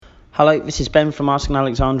Hello, this is Ben from Asking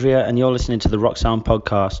Alexandria, and you're listening to the Rock Sound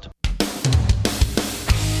Podcast.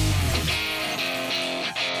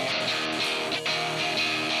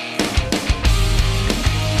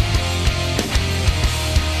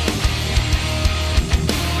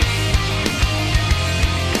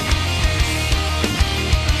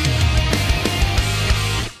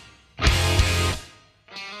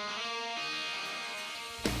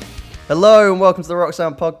 Hello and welcome to the Rock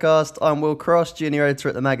Sound Podcast. I'm Will Cross, junior editor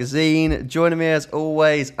at the magazine. Joining me as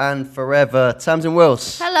always and forever, Tamsin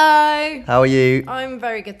Wills. Hello. How are you? I'm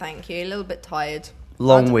very good, thank you. A little bit tired.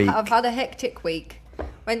 Long week. I've had a hectic week.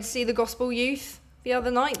 Went to see the Gospel Youth the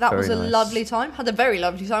other night. That was a lovely time. Had a very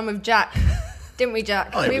lovely time with Jack. Didn't we,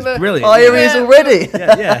 Jack? Oh, it was brilliant. Oh, here he is already.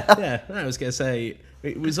 Yeah. I was going to say,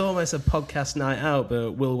 it was almost a podcast night out,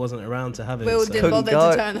 but Will wasn't around to have it. Will didn't bother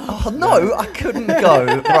to turn up. Oh, no, I couldn't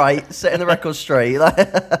go. Right, setting the record straight. No,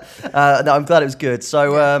 I'm glad it was good.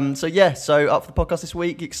 So up for the podcast this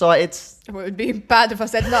week. You excited? Well, it would be bad if I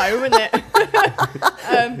said no, wouldn't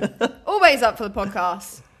it? Always up for the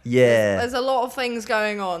podcast. Yeah. There's a lot of things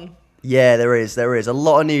going on. Yeah, there is. A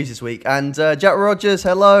lot of news this week. And Jack Rogers,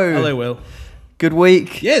 hello. Hello, Will. Good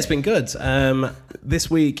week. Yeah, it's been good.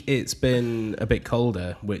 This week it's been a bit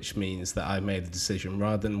colder, which means that I made the decision,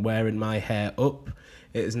 rather than wearing my hair up,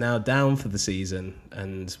 it is now down for the season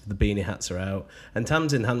and the beanie hats are out. And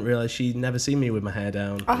Tamsin hadn't realised she'd never seen me with my hair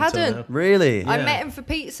down. I hadn't. Now. Really? I met him for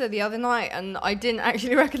pizza the other night and I didn't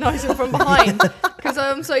actually recognise him from behind because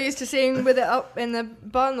I'm so used to seeing him with it up in the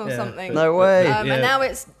bun or something. No way. And now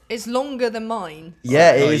it's longer than mine.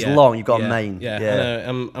 Yeah, it is long. You've got a mane. Yeah.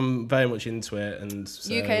 I know. I'm very much into it. And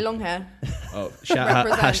so, UK long hair. Oh,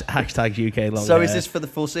 hashtag UK long So hair. Is this for the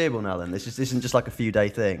foreseeable now then? This isn't just like a few day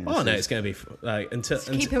thing. It's going to be like until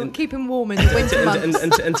keep him warm in the winter months.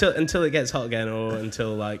 Until it gets hot again, or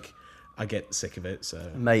until like I get sick of it.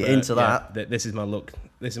 So, mate, into that. This is my look.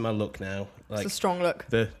 This is my look now. Like it's a strong look.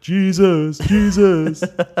 The Jesus.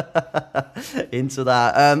 Into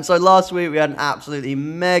that. So last week we had an absolutely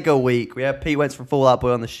mega week. We had Pete Wentz from Fall Out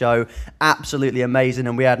Boy on the show, absolutely amazing,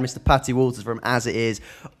 and we had Mr. Patty Walters from As It Is,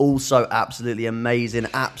 also absolutely amazing,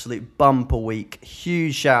 absolute bumper week.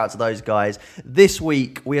 Huge shout out to those guys. This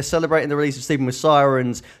week we are celebrating the release of Sleeping with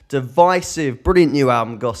Sirens, divisive, brilliant new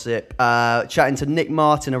album Gossip, chatting to Nick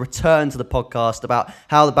Martin, a return to the podcast about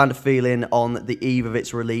how the band are feeling on the eve of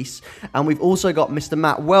its release. And we've also got Mr.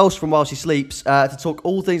 Matt Welsh from While She Sleeps to talk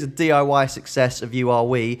all things of DIY success of You Are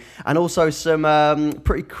We, and also some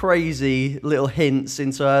pretty crazy little hints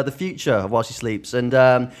into the future of While She Sleeps and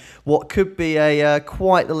what could be a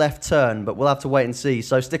quite the left turn, but we'll have to wait and see.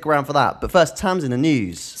 So stick around for that. But first, Tam's in the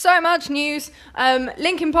news. So much news.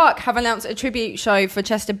 Linkin Park have announced a tribute show for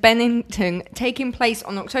Chester Bennington taking place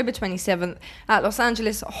on October 27th at Los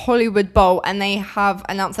Angeles Hollywood Bowl, and they have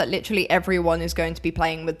announced that literally everyone is going to be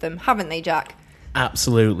playing with them, haven't they, Jack?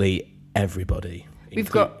 Absolutely everybody. We've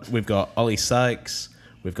got Ollie Sykes,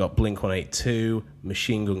 we've got Blink-182,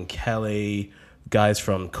 Machine Gun Kelly, guys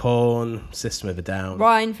from Korn, System of a Down,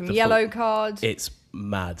 Ryan from Yellow Card. It's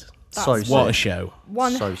mad. What a show.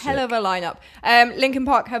 One so hell sick. of a lineup. Linkin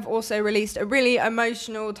Park have also released a really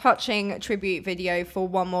emotional, touching tribute video for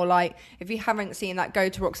One More Light. If you haven't seen that, go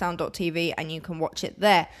to rocksound.tv and you can watch it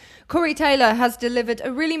there. Corey Taylor has delivered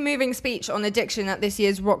a really moving speech on addiction at this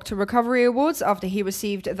year's Rock to Recovery Awards after he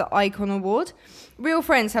received the Icon Award. Real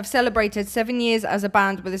Friends have celebrated 7 years as a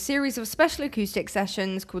band with a series of special acoustic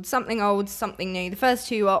sessions called Something Old, Something New. The first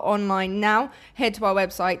two are online now. Head to our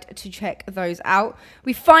website to check those out.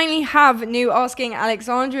 We finally have new Asking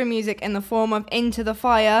Alexandria music in the form of Into the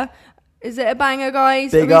Fire. Is it a banger,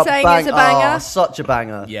 guys? Big Are we up, saying bang. it's a banger? Oh, such a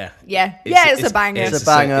banger. Yeah. It's a banger. It's a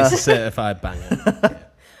banger. It's a certified banger.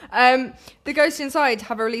 The Ghosts Inside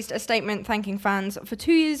have released a statement thanking fans for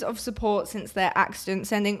 2 years of support since their accident,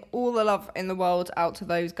 sending all the love in the world out to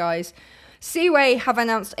those guys. Seaway have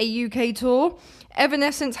announced a UK tour.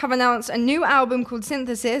 Evanescence have announced a new album called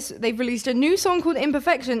Synthesis. They've released a new song called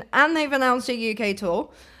Imperfection, and they've announced a UK tour.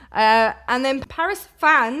 And then Paris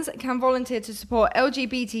fans can volunteer to support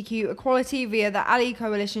LGBTQ equality via the Ali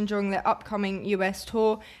Coalition during their upcoming US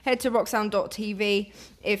tour. Head to rocksound.tv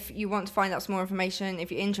if you want to find out some more information,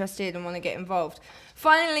 if you're interested and want to get involved.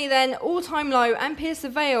 Finally then, All Time Low and Pierce the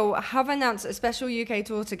Veil have announced a special UK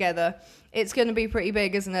tour together. It's going to be pretty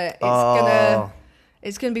big, isn't it?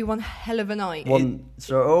 It's going to be one hell of a night.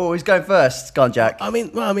 He's going first. Go on, Jack. I'm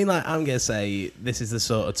going to say this is the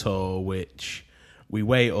sort of tour which we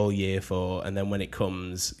wait all year for, and then when it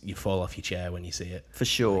comes, you fall off your chair when you see it. For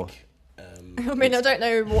sure. I mean, I don't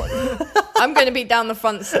know what. I'm going to be down the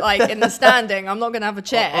front, like in the standing. I'm not going to have a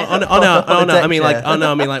chair. Oh no! I mean,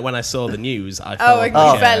 like when I saw the news, I fell off you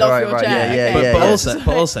my chair. fell off your chair. But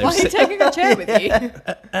also, why are you taking a chair with you?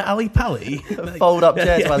 Ali Pally, Fold up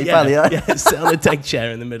chairs, Ali Pally. Yeah, sit on a deck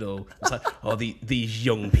chair in the middle. It's like, oh, these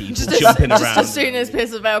young people jumping around. Just as soon as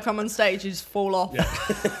Pierce the Veil come on stage, you just fall off.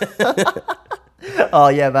 Oh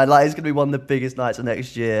yeah, man! Like it's going to be one of the biggest nights of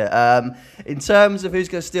next year. In terms of who's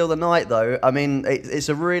going to steal the night, though, I mean it's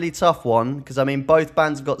a really tough one because I mean both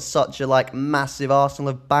bands have got such a massive arsenal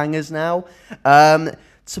of bangers now.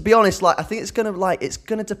 To be honest, I think it's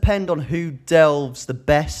gonna depend on who delves the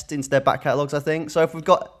best into their back catalogues. I think so. If we've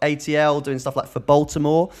got ATL doing stuff like For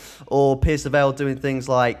Baltimore, or Pierce the Veil doing things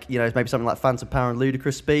like maybe something like Phantom Power and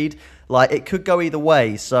Ludicrous Speed, it could go either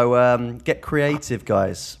way. So get creative,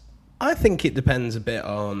 guys. I think it depends a bit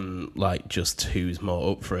on just who's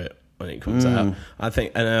more up for it when it comes out. I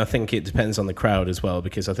think it depends on the crowd as well,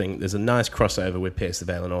 because I think there's a nice crossover with Pierce the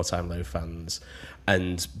Veil and All Time Low fans,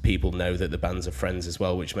 and people know that the bands are friends as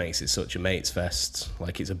well, which makes it such a mates fest.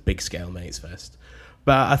 It's a big scale mates fest.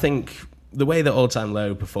 But I think the way that All Time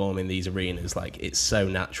Low perform in these arenas, it's so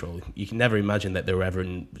natural. You can never imagine that they're ever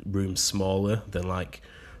in rooms smaller than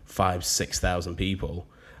 5,000-6,000 people.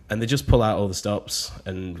 And they just pull out all the stops,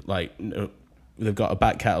 and they've got a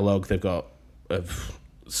back catalogue. They've got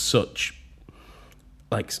such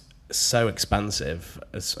so expansive,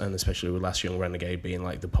 and especially with Last Young Renegade being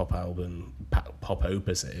the pop album, pop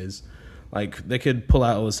opus it is. They could pull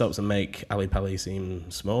out all the stops and make Ali Pally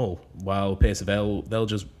seem small, while Pierce the Veil, they'll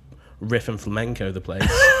just riff and flamenco the place,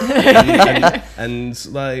 and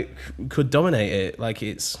could dominate it.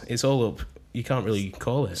 It's all up. You can't really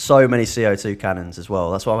call it. So many CO2 cannons as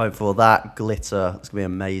well. That's what I'm hoping for. That glitter, it's going to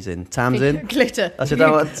be amazing. Tamsin? Glitter. I'm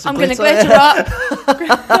going to glitter up.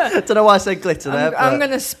 I don't know why I said glitter there. I'm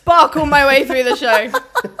going to sparkle my way through the show.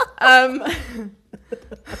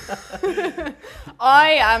 I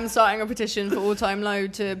am starting a petition for All Time Low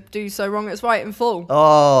to do So Wrong It's Right in full.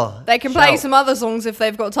 Oh, they can play some other songs if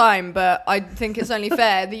they've got time, but I think it's only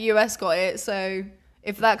fair. The US got it, so...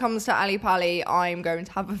 If that comes to Ali Pally, I'm going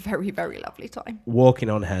to have a very, very lovely time. Walking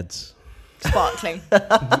on heads. Sparkling.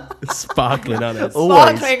 Sparkling on it.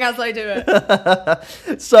 Sparkling as I do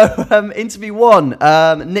it. So, interview one,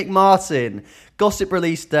 Nick Martin. Gossip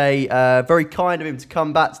release day. Very kind of him to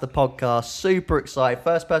come back to the podcast. Super excited.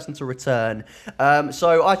 First person to return.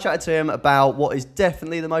 So I chatted to him about what is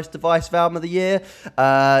definitely the most divisive album of the year.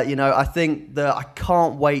 I think that I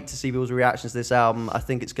can't wait to see people's reactions to this album. I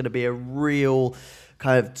think it's going to be a real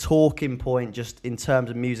kind of talking point just in terms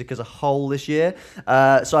of music as a whole this year.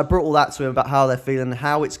 So I brought all that to him about how they're feeling,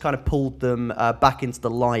 how it's kind of pulled them back into the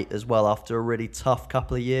light as well after a really tough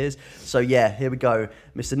couple of years. So yeah, here we go.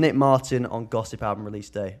 Mr. Nick Martin on Gossip album release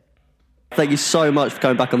day. Thank you so much for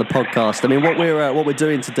coming back on the podcast. I mean, what we're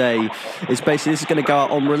doing today is basically this is going to go out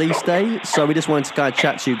on release day. So we just wanted to kind of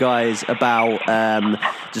chat to you guys about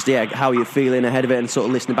how you're feeling ahead of it and sort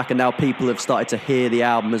of listening back. And now people have started to hear the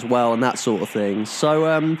album as well and that sort of thing.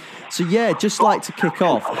 So yeah, just like to kick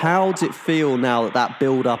off. How does it feel now that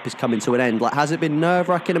build up is coming to an end? Has it been nerve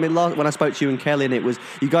wracking? I mean, when I spoke to you and Kelly, and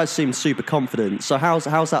you guys seemed super confident. So how's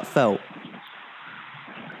that felt?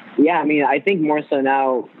 Yeah, I mean, I think more so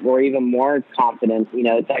now we're even more confident.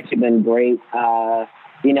 It's actually been great, to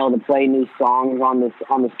play new songs on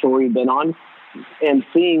the tour we've been on, and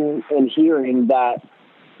seeing and hearing that,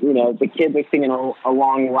 the kids are singing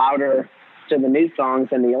along louder to the new songs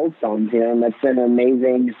than the old songs, and that's been an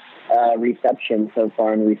amazing reception so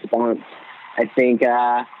far and response. I think,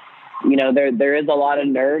 there is a lot of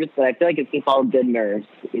nerves, but I feel like it's just all good nerves.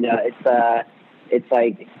 It's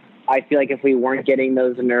like, I feel like if we weren't getting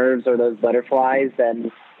those nerves or those butterflies,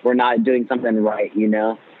 then we're not doing something right,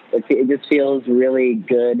 It just feels really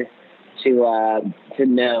good to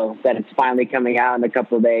know that it's finally coming out in a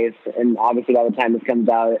couple of days. And obviously by the time this comes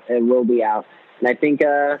out, it will be out. And I think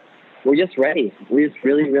we're just ready. We're just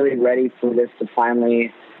really, really ready for this to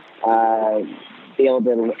finally be able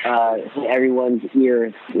to hit everyone's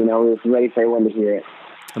ears. We're just ready for everyone to hear it.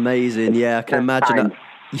 Amazing. Yeah, I can imagine that.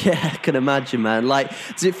 Yeah, I can imagine, man.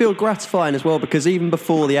 Does it feel gratifying as well? Because even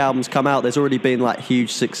before the album's come out, there's already been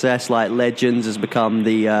huge success. Legends has become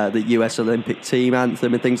the US Olympic team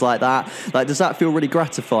anthem and things like that. Does that feel really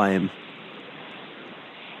gratifying?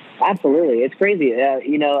 Absolutely, it's crazy.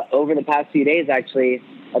 Over the past few days, actually,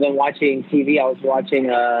 I've been watching TV. I was watching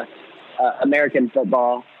American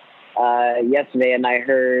football yesterday, and I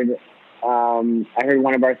heard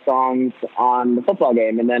one of our songs on the football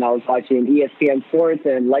game, and then I was watching ESPN Sports,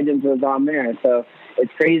 and Legends was on there. So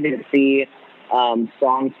it's crazy to see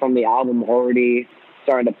songs from the album already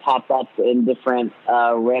starting to pop up in different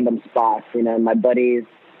random spots. You know, my buddies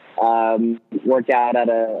work out at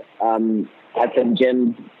the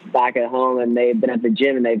gym back at home, and they've been at the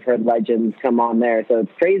gym and they've heard Legends come on there. So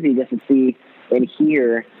it's crazy just to see and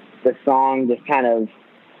hear the song just kind of,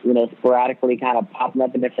 you know, sporadically kind of popping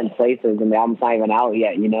up in different places, and the album's not even out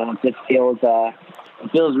yet. You know, it just feels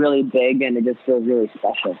really big, and it just feels really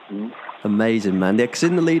special. You know? Amazing, man. Yeah, because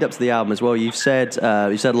in the lead up to the album as well, you've said a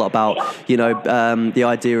lot about, you know, the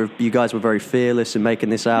idea of you guys were very fearless in making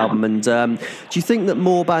this album. And do you think that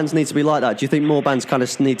more bands need to be like that? Do you think more bands kind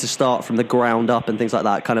of need to start from the ground up and things like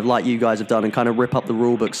that, kind of like you guys have done, and kind of rip up the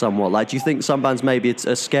rule book somewhat? Like, do you think some bands maybe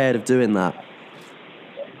are scared of doing that?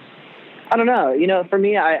 I don't know. You know, for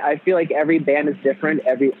me, I feel like every band is different.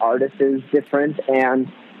 Every artist is different, and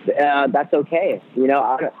that's okay. You know,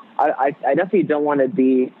 I definitely don't want to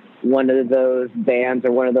be one of those bands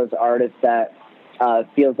or one of those artists that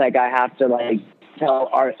feels like I have to like tell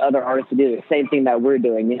other artists to do the same thing that we're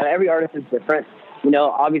doing. You know, every artist is different. You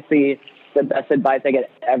know, obviously the best advice I could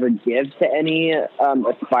ever give to any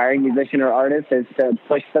aspiring musician or artist is to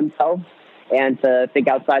push themselves and to think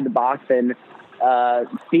outside the box and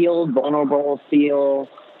feel vulnerable, feel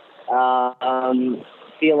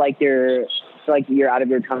like you're out of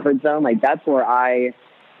your comfort zone. Like that's where I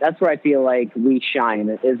feel like we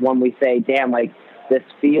shine, is when we say, damn, like this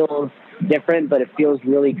feels different, but it feels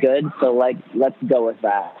really good. So like, let's go with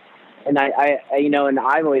that. And I you know, and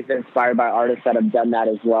I've always been inspired by artists that have done that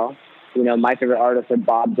as well. You know, my favorite artists are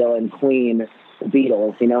Bob Dylan, Queen, the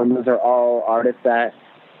Beatles, you know, and those are all artists that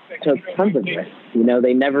took tons of risks. You know,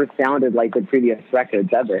 they never sounded like the previous records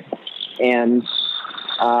ever. And, you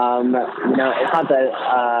know, it's not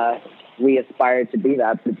that we aspire to be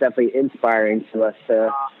that, but it's definitely inspiring to us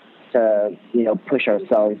to you know, push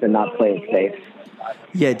ourselves and not play it safe.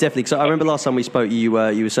 Yeah, definitely. So I remember last time we spoke, you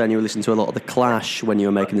were saying you were listening to a lot of The Clash when you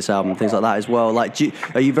were making this album, things like that as well. Like,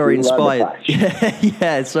 are you very inspired?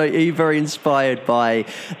 Yeah. So are you very inspired by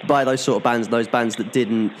those sort of bands, those bands that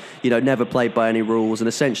didn't, you know, never played by any rules and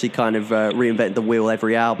essentially kind of reinvented the wheel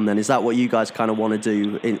every album? Then is that what you guys kind of want to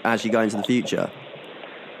do as you go into the future?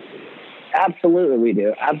 Absolutely, we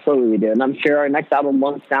do. Absolutely, we do. And I'm sure our next album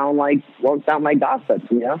won't sound like Gossip.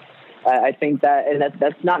 You know. I think that, and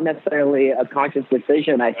that's not necessarily a conscious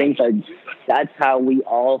decision. I think that that's how we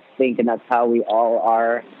all think, and that's how we all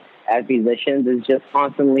are as musicians, is just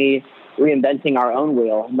constantly reinventing our own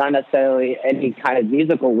wheel, not necessarily any kind of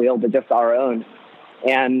musical wheel, but just our own.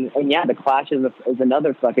 And yeah, The Clash is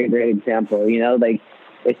another fucking great example. You know, like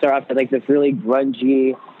they start off with like this really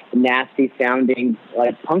grungy, nasty sounding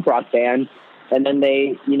like punk rock band, and then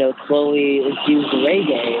they, you know, slowly infuse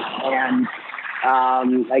reggae and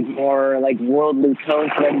like more like worldly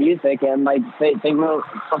tones for their music, and like they wrote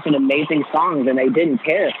fucking amazing songs, and they didn't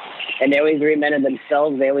care, and they always reinvented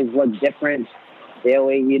themselves. They always looked different. They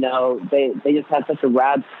always, you know, they just had such a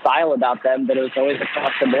rad style about them that it was always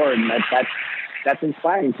across the board, and that's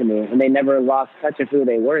inspiring to me. And they never lost touch of who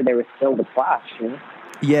they were. They were still The Clash, you know?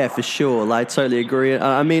 Yeah, for sure. Like, totally agree.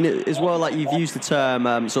 I mean, as well, like you've used the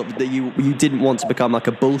term sort of that you didn't want to become like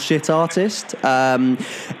a bullshit artist.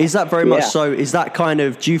 Is that very much so? Is that kind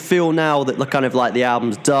of? Do you feel now that kind of like the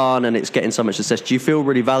album's done and it's getting so much success? Do you feel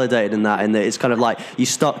really validated in that? And that it's kind of like you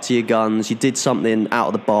stuck to your guns, you did something out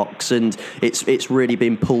of the box, and it's really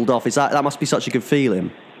been pulled off. That must be such a good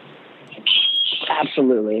feeling.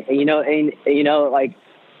 Absolutely. And you know, like,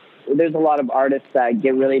 there's a lot of artists that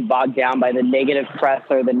get really bogged down by the negative press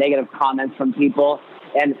or the negative comments from people.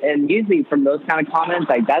 And usually from those kind of comments,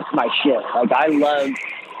 like, that's my shit. Like, I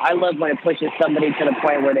love when it pushes somebody to the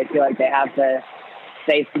point where they feel like they have to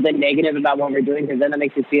say something negative about what we're doing, because then that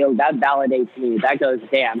makes you feel, that validates me. That goes,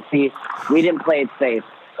 damn, see, we didn't play it safe.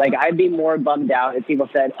 Like, I'd be more bummed out if people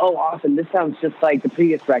said, oh, awesome, this sounds just like the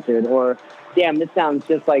previous record, or damn, this sounds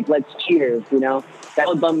just like Let's Cheers, you know? That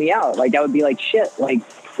would bum me out. Like, that would be like, shit, like,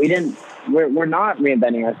 we're not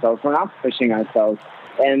reinventing ourselves. We're not pushing ourselves.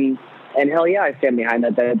 And hell yeah, I stand behind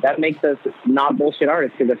that. That makes us not bullshit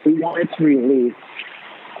artists. Because if we wanted to release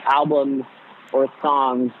albums or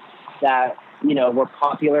songs that, you know, were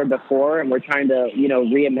popular before, and we're trying to, you know,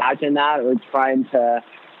 reimagine that, or trying to,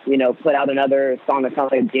 you know, put out another song that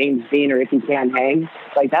sounds like James Dean or If You Can't Hang,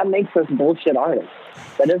 like, that makes us bullshit artists.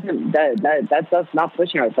 That's us not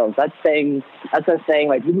pushing ourselves. That's us saying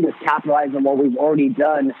like, we can just capitalize on what we've already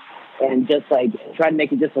done and just like try to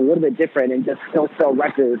make it just a little bit different and just still sell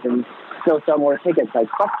records and still sell more tickets. Like,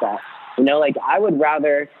 fuck that. You know, like, I'd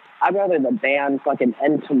rather the band fucking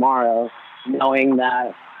end tomorrow knowing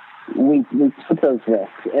that we took those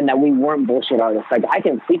risks and that we weren't bullshit artists. Like, I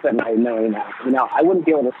can sleep at night knowing that. You know, I wouldn't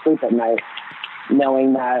be able to sleep at night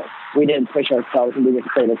knowing that we didn't push ourselves and we just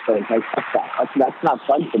played this place. Like, fuck that. That's not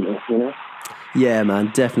fun for me, you know? Yeah,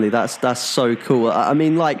 man, definitely. That's so cool. I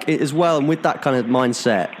mean, like, as well, and with that kind of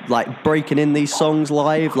mindset, like, breaking in these songs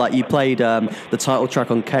live, like, you played the title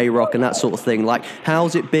track on K-Rock and that sort of thing. Like,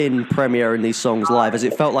 how's it been premiering these songs live? Has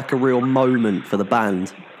it felt like a real moment for the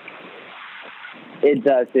band? It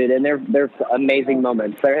does, dude, and they're amazing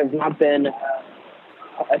moments. There has not been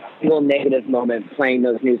a single negative moment playing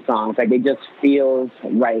those new songs. Like, it just feels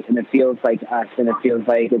right, and it feels like us, and it feels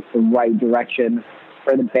like it's the right direction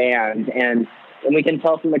for the band. And we can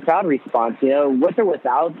tell from the crowd response, you know, with or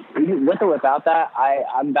without that,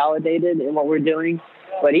 I'm validated in what we're doing.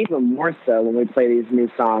 But even more so when we play these new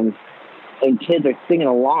songs and kids are singing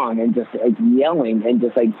along and just like yelling and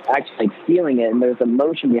just like actually like feeling it, and there's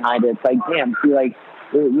emotion behind it. It's like, damn, feel like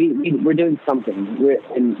we're doing something.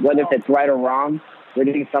 And whether it's right or wrong, we're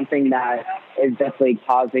doing something that is definitely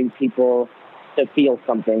causing people to feel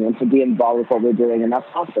something and to be involved with what we're doing, and that's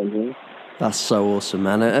awesome. You know? That's so awesome,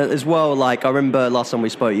 man. As well, like, I remember last time we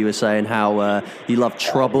spoke, you were saying how you love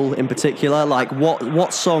Trouble in particular. Like,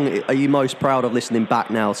 what song are you most proud of listening back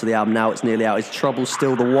now to the album? Now it's nearly out. Is Trouble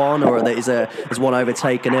still the one, or has one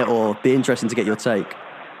overtaken it? Or be interesting to get your take.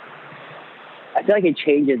 I feel like it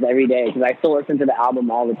changes every day because I still listen to the album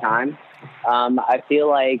all the time. I feel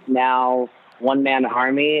like now One Man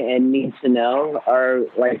Army and Need to Know are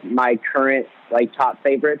like my current like top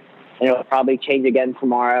favorites. And it'll probably change again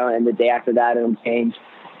tomorrow, and the day after that it'll change.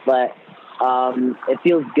 But it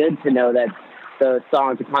feels good to know that the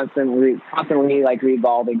songs are constantly like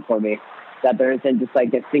revolving for me. That there isn't just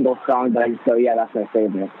like a single song that I just go, yeah, that's my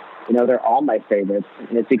favorite. You know, they're all my favorites,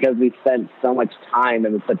 and it's because we spent so much time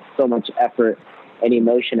and we put so much effort and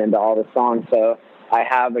emotion into all the songs. So I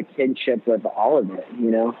have a kinship with all of it, you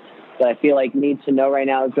know. But I feel like Need to Know right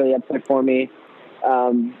now is really up there for me.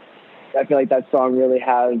 I feel like that song really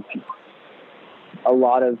has a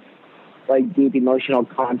lot of like deep emotional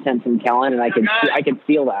content from Kellen, and I can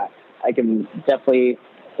feel that. I can definitely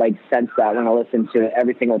like sense that when I listen to it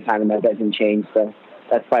every single time, and that doesn't change. So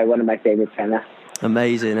that's probably one of my favorites right now.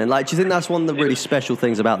 Amazing. And like, do you think that's one of the really special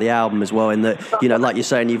things about the album as well, in that, you know, like you're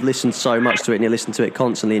saying, you've listened so much to it and you listen to it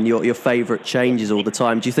constantly, and your favourite changes all the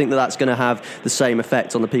time. Do you think that that's going to have the same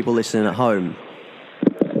effect on the people listening at home?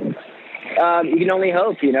 You can only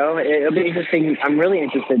hope, you know. It'll be interesting. I'm really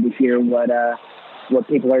interested to hear what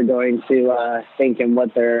people are going to think and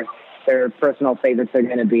what their personal favorites are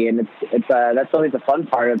going to be. And it's that's always the fun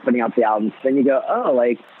part of putting out the albums. Then you go, oh,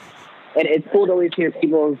 like, and it's cool to always hear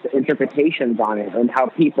people's interpretations on it and how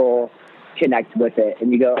people connect with it.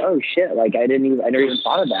 And you go, oh shit, like I never even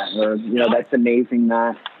thought of that. Or, you know, that's amazing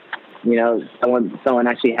that, you know, someone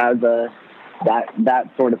actually has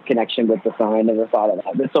that sort of connection with the song. I never thought of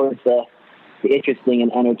that. That's always the interesting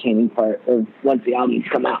and entertaining part of once the albums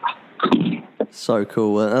come out. So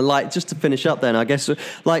cool. And like, just to finish up then, I guess,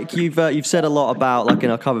 like you've said a lot about, like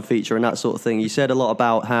in our cover feature and that sort of thing, you said a lot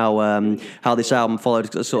about how this album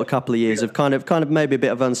followed a sort of couple of years of kind of maybe a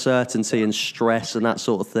bit of uncertainty and stress and that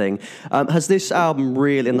sort of thing. Has this album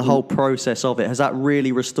really, in the whole process of it, has that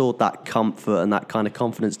really restored that comfort and that kind of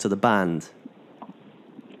confidence to the band?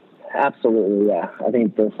 Absolutely, yeah. I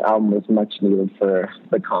think this album was much needed for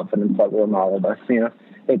the confidence level in all of us. You know,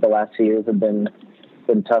 I think the last 2 years have been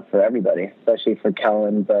tough for everybody, especially for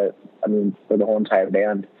Kellen, but I mean for the whole entire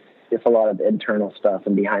band. Just a lot of internal stuff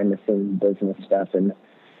and behind the scenes business stuff, and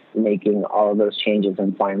making all of those changes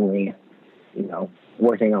and finally, you know,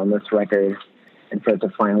 working on this record and for it to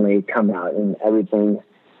finally come out and everything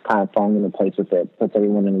kind of falling into place with it puts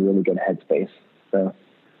everyone in a really good headspace. So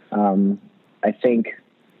I think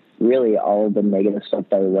really all of the negative stuff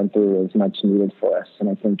that we went through was much needed for us, and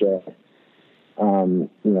I think it, you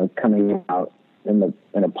know, coming out in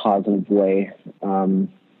a positive way, you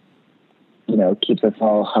know, keeps us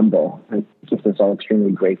all humble and keeps us all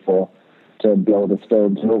extremely grateful to be able to still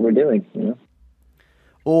do what we're doing, you know.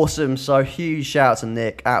 Awesome. So huge shout out to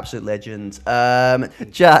Nick, absolute legend.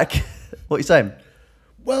 Jack, what are you saying?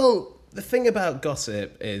 Well, the thing about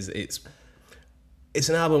Gossip is it's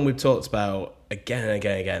an album we've talked about again and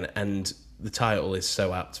again and again, and the title is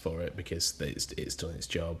so apt for it because it's done its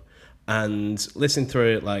job. And listening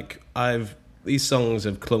through it, like these songs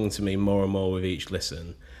have clung to me more and more with each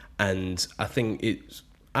listen, and I think it's,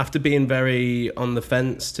 after being very on the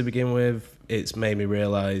fence to begin with, it's made me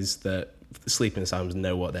realise that Sleeping Psalms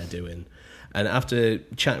know what they're doing. And after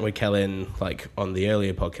chatting with Kellen, like on the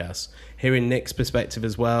earlier podcast, hearing Nick's perspective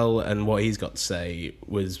as well and what he's got to say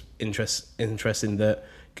was interesting. That,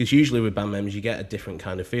 because usually with band members you get a different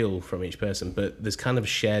kind of feel from each person, but there's kind of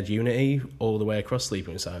shared unity all the way across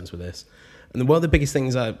Sleeping with Sirens with this. And one of the biggest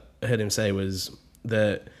things I heard him say was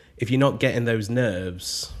that if you're not getting those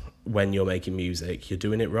nerves when you're making music, you're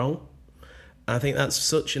doing it wrong. And I think that's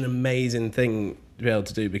such an amazing thing to be able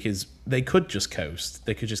to do, because they could just coast,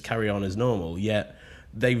 they could just carry on as normal, yet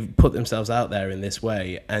they've put themselves out there in this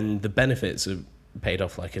way, and the benefits have paid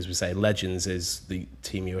off. Like, as we say, Legends is the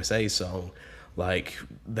Team USA song. Like,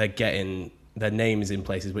 they're getting their names in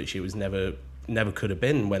places which it was never could have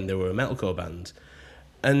been when they were a metalcore band.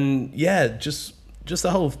 And yeah, just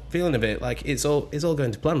the whole feeling of it, like it's all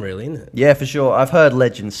going to plan, really, isn't it? Yeah, for sure. I've heard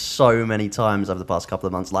Legends so many times over the past couple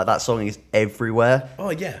of months. Like, that song is everywhere.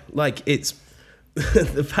 Oh yeah, like it's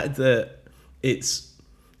the fact that it's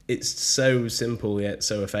so simple yet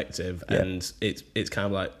so effective, and it's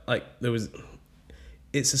kind of like there was.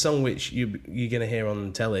 It's a song which you're going to hear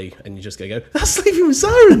on telly, and you're just going to go, that's Sleeping with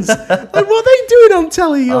Sirens! Like, what are they doing on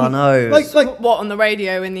telly? I know. Like what, on the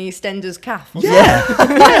radio in the EastEnders calf? Yeah.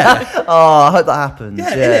 Yeah. Oh, I hope that happens.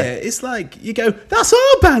 Yeah, Yeah. it's like, you go, that's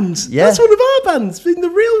our band! Yeah. That's one of our bands in the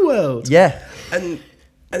real world! Yeah. And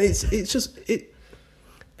it's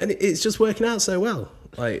just working out so well.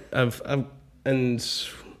 Like, and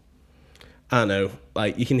I don't know,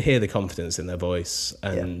 like, you can hear the confidence in their voice,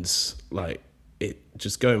 and like, it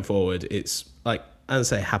just going forward, it's like, I'd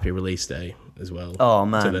say happy release day as well. Oh,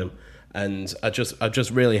 man. To them. And I just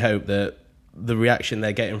really hope that the reaction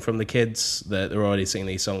they're getting from the kids, that they're already singing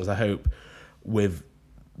these songs, I hope with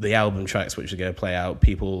the album tracks which are going to play out,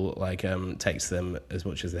 people like take to them as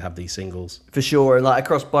much as they have these singles. For sure. And like,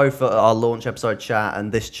 across both our launch episode chat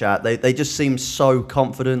and this chat, they just seem so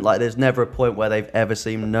confident. Like, there's never a point where they've ever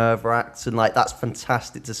seemed nerve-wracked, and like, that's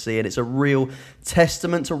fantastic to see. And it's a real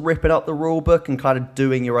testament to ripping up the rule book and kind of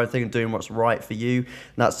doing your own thing and doing what's right for you. And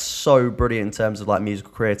that's so brilliant in terms of like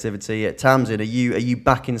musical creativity. Tamsin, are you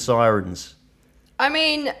backing Sirens? I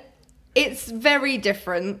mean, it's very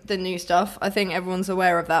different than new stuff. I think everyone's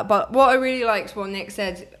aware of that. But what I really liked what Nick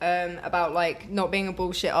said about like not being a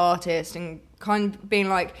bullshit artist, and kind of being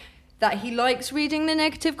like that he likes reading the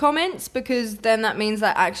negative comments, because then that means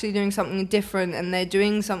they're actually doing something different, and they're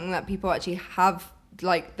doing something that people actually have,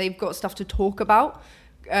 like, they've got stuff to talk about.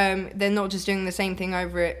 They're not just doing the same thing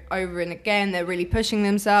over and again. They're really pushing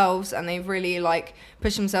themselves, and they've really like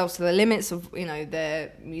pushed themselves to the limits of, you know,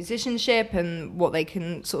 their musicianship and what they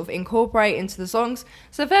can sort of incorporate into the songs.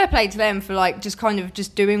 So fair play to them for like just kind of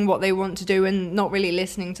just doing what they want to do and not really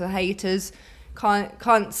listening to the haters.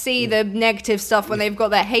 Can't see the negative stuff when they've got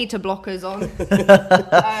their hater blockers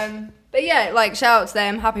on. But yeah, like, shout out to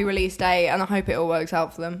them, happy release day, and I hope it all works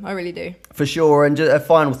out for them. I really do. For sure. And just a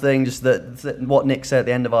final thing, just that what Nick said at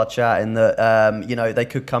the end of our chat, in that, you know, they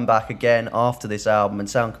could come back again after this album and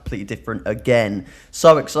sound completely different again.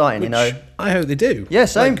 So exciting, Which you know. I hope they do. Yeah,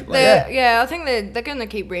 same. Yeah, I think they're going to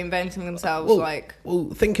keep reinventing themselves. Well,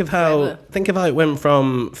 think of how it went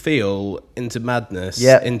from Feel into Madness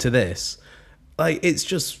into this. Like, it's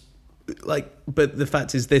just like, but the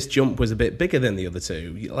fact is, this jump was a bit bigger than the other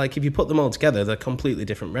two. Like, if you put them all together, they're completely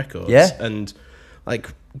different records. Yeah. And like,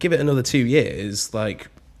 give it another 2 years, like,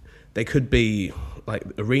 they could be like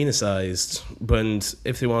arena sized. But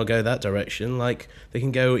if they want to go that direction, like, they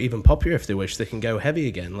can go even poppier if they wish. They can go heavy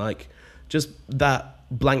again. Like, just that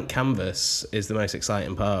blank canvas is the most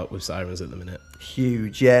exciting part with Sirens at the minute.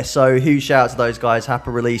 Huge, yeah. So huge shout out to those guys. Happy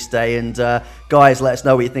release day. And guys, let us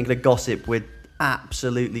know what you think of the Gossip. We're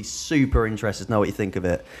absolutely super interested to know what you think of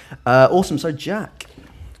it. Awesome. So Jack,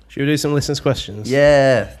 should we do some listeners' questions?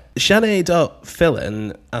 Yeah.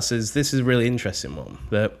 Shanae.Fillon asks, this is a really interesting one,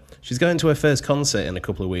 but she's going to her first concert in a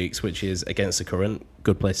couple of weeks, which is Against the Current.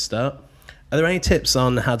 Good place to start. Are there any tips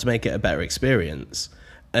on how to make it a better experience?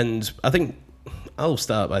 And I think I'll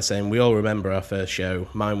start by saying we all remember our first show.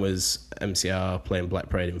 Mine was MCR playing Black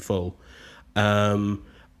Parade in full. And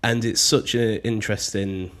it's such an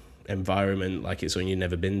interesting environment, like it's one you've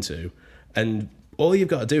never been to. And all you've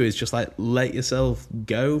got to do is just like let yourself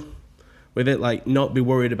go with it, like not be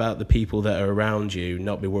worried about the people that are around you,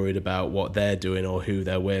 not be worried about what they're doing or who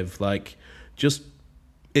they're with. Like, just,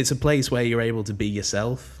 it's a place where you're able to be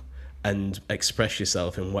yourself and express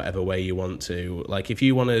yourself in whatever way you want to. Like, if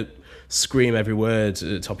you want to scream every word at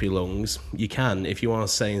the top of your lungs, you can. If you want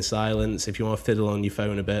to stay in silence, if you want to fiddle on your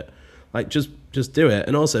phone a bit, like, just do it.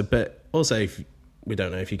 And also, if we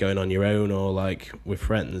don't know if you're going on your own or like with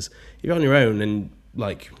friends, if you're on your own and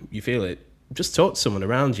like you feel it, just talk to someone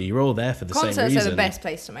around you. You're all there for the same reason. Concerts are the best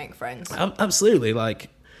place to make friends. Absolutely. Like,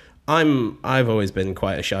 I've always been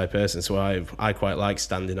quite a shy person, so I quite like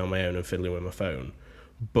standing on my own and fiddling with my phone.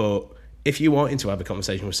 But if you're wanting to have a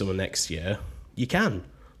conversation with someone next year, you can.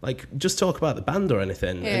 like just talk about the band or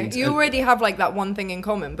anything. Yeah, you already have like that one thing in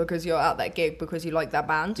common because you're at that gig because you like that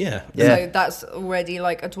band. Yeah. So that's already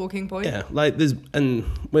like a talking point. Yeah, like there's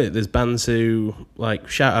bands who like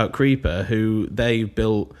shout out Creeper who they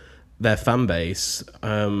built their fan base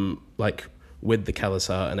like with the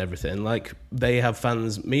Kalasar and everything. Like they have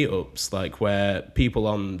fans meetups like where people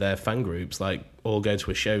on their fan groups like all go to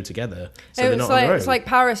a show together. So they're not on their own. It's like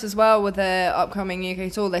Paris as well with their upcoming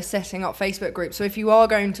UK tour. They're setting up Facebook groups. So if you are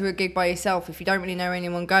going to a gig by yourself, if you don't really know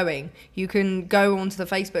anyone going, you can go onto the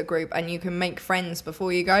Facebook group and you can make friends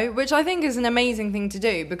before you go, which I think is an amazing thing to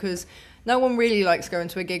do because no one really likes going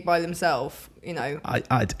to a gig by themselves, you know.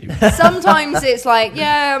 I do. Sometimes it's like,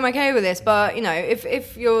 yeah, I'm okay with this, but you know,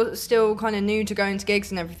 if you're still kind of new to going to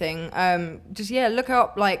gigs and everything, just look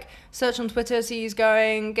up, like, search on Twitter, see who's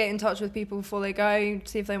going, get in touch with people before they go,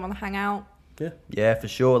 see if they want to hang out. Yeah, for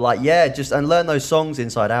sure. Like, yeah, just and learn those songs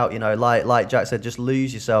inside out. You know, like Jack said, just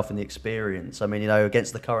lose yourself in the experience. I mean, you know,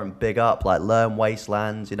 against the current, big up. Like, learn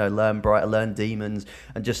Wastelands. You know, learn Brighter, learn Demons,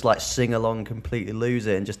 and just like sing along, completely lose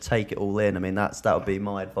it, and just take it all in. I mean, that would be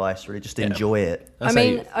my advice. Really, just enjoy it.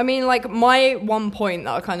 I mean, like my one point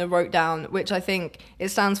that I kind of wrote down, which I think it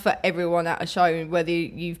stands for everyone at a show, whether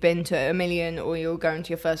you've been to a million or you're going to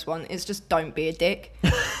your first one, is just don't be a dick.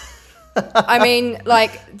 I mean,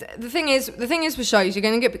 like, the thing is with shows, you're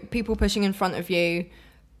going to get people pushing in front of you,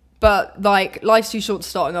 but, like, life's too short to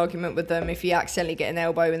start an argument with them if you accidentally get an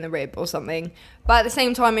elbow in the rib or something. But at the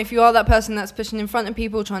same time, if you are that person that's pushing in front of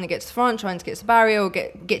people, trying to get to the front, trying to get to the barrier, or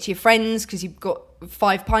get to your friends because you've got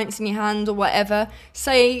 5 pints in your hand or whatever,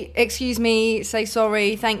 say, excuse me, say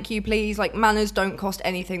sorry, thank you, please. Like, manners don't cost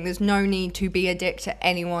anything. There's no need to be a dick to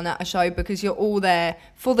anyone at a show because you're all there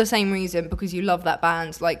for the same reason, because you love that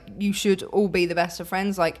band. Like, you should all be the best of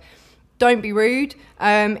friends. Like, don't be rude.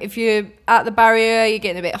 If you're at the barrier, you're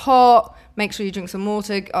getting a bit hot, make sure you drink some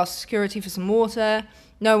water, ask security for some water.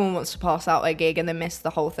 No one wants to pass out a gig and then miss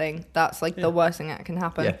the whole thing. That's like the worst thing that can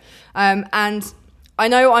happen. Yeah. And I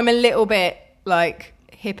know I'm a little bit like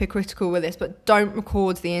hypocritical with this, but don't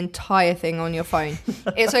record the entire thing on your phone.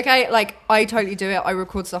 It's okay. Like, I totally do it. I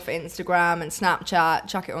record stuff for Instagram and Snapchat,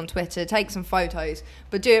 chuck it on Twitter, take some photos,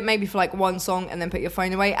 but do it maybe for like one song and then put your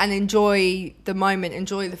phone away and enjoy the moment,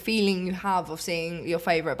 enjoy the feeling you have of seeing your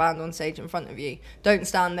favourite band on stage in front of you. Don't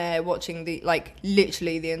stand there watching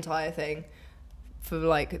literally the entire thing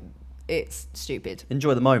for it's stupid.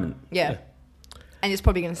 Enjoy the moment. Yeah. And it's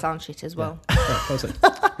probably going to sound shit as well.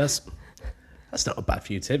 That's not a bad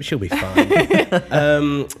few tips. She'll be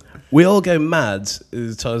fine. We all go mad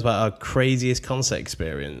to tell us about our craziest concert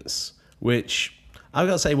experience, which I've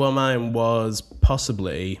got to say, well, mine was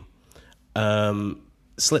possibly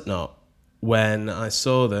Slipknot when I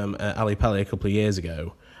saw them at Ali Pali a couple of years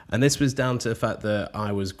ago. And this was down to the fact that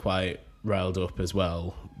I was quite riled up as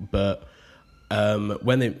well. But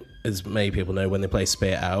when they, as many people know, when they play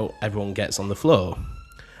Spit It Out, everyone gets on the floor.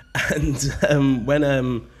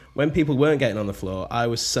 And when people weren't getting on the floor, I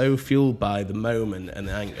was so fueled by the moment and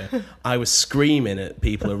the anger. I was screaming at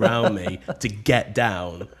people around me to get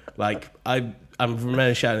down. Like, I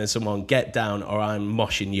remember shouting at someone, "Get down or I'm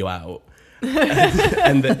moshing you out."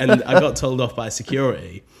 And I got told off by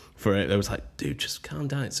security for it. They was like, "Dude, just calm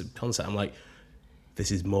down. It's a concert." I'm like,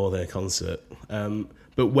 this is more than a concert.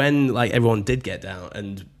 But when like everyone did get down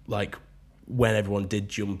and like when everyone did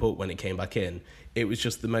jump up when it came back in, it was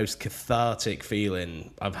just the most cathartic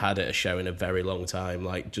feeling I've had at a show in a very long time.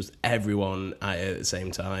 Like, just everyone at the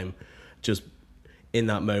same time, just in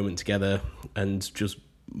that moment together and just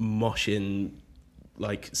moshing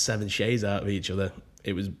like 7 shades out of each other.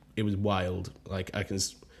 It was wild. Like, I can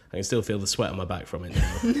still feel the sweat on my back from it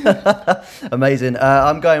now. Amazing.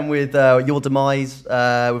 I'm going with Your Demise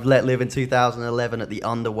with Let Live in 2011 at the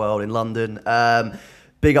Underworld in London.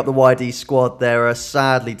 Big up the YD squad. They're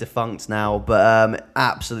sadly defunct now, but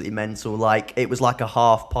absolutely mental. Like, it was like a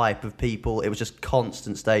half pipe of people. It was just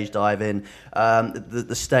constant stage diving.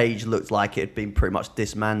 The stage looked like it had been pretty much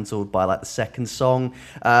dismantled by like the second song.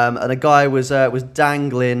 And a guy was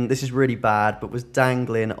dangling. This is really bad, but was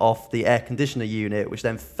dangling off the air conditioner unit, which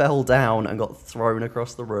then fell down and got thrown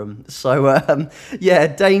across the room. So yeah,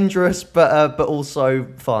 dangerous, but also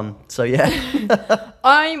fun. So yeah.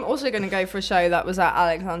 I'm also going to go for a show that was at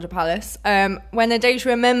Alexandra Palace. When A Day to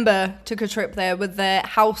Remember took a trip there with their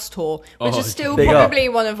house tour, which is still probably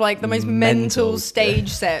one of like the most mental stage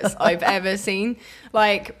sets I've ever seen.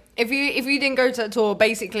 Like, if you didn't go to that tour,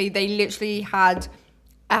 basically they literally had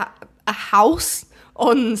a house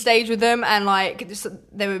on stage with them, and like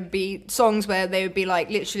there would be songs where they would be like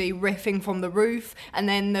literally riffing from the roof, and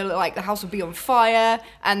then the house would be on fire,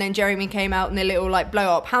 and then Jeremy came out in a little like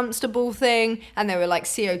blow up hamster ball thing, and there were like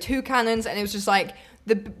CO2 cannons, and it was just like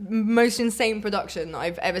the most insane production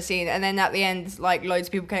I've ever seen. And then at the end, like loads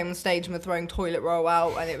of people came on stage and were throwing toilet roll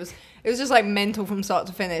out, and it was just like mental from start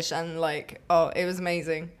to finish, and like it was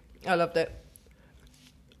amazing. I loved it.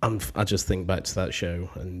 I just think back to that show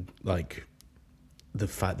and like the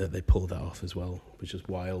fact that they pulled that off as well, which is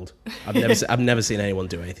wild. I've never seen anyone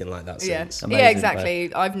do anything like that since. Yeah,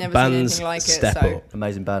 exactly. I've never seen anything like it. Step up.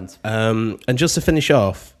 Amazing bands. And just to finish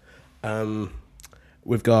off,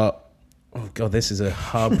 we've got. Oh god, this is a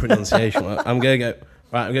hard pronunciation. I'm gonna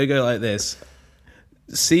go like this.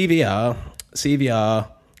 CVR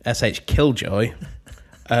SH Killjoy.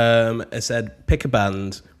 It said, pick a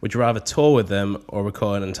band. Would you rather tour with them or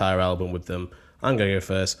record an entire album with them? I'm going to go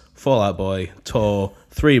first. Fall Out Boy, tour,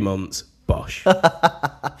 3 months, bosh.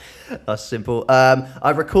 That's simple.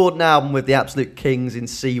 I record an album with the Absolute Kings in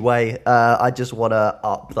Seaway. I just want to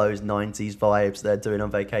up those 90s vibes they're doing on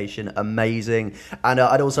Vacation. Amazing. And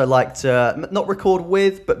I'd also like to not record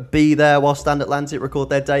with, but be there while Stand Atlantic record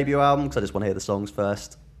their debut album, because I just want to hear the songs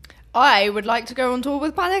first. I would like to go on tour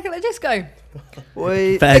with Panic at the Disco.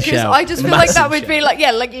 Fair shout. I just feel like that would be like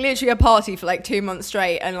literally a party for like 2 months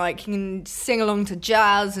straight, and like you can sing along to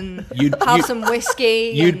jazz and have some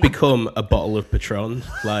whiskey. You'd become a bottle of Patron,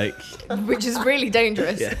 like, which is really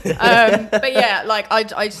dangerous. Yeah. But yeah, like I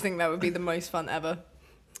just think that would be the most fun ever.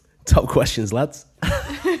 Top questions, lads.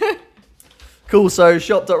 Cool, so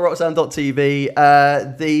shop.roxanne.tv,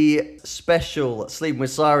 the special Sleeping with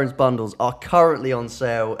Sirens bundles are currently on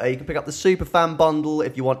sale. You can pick up the Superfan bundle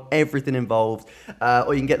if you want everything involved,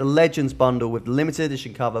 or you can get the Legends bundle with limited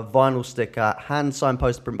edition cover, vinyl sticker, hand-signed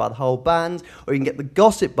poster print by the whole band, or you can get the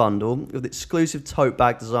Gossip bundle with exclusive tote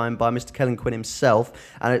bag designed by Mr. Kellen Quinn himself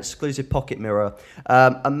and an exclusive pocket mirror.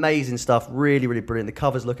 Amazing stuff, really, really brilliant. The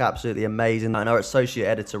covers look absolutely amazing. And our associate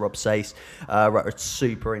editor, Rob Sace, wrote a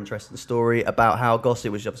super interesting story about how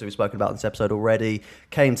Gossip, which obviously we've spoken about in this episode already,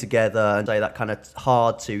 came together and say that kind of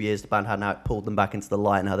hard 2 years the band had, now it pulled them back into the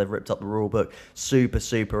light and how they've ripped up the rule book. Super,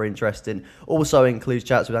 super interesting. Also includes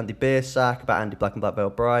chats with Andy Biersack about Andy Black and Black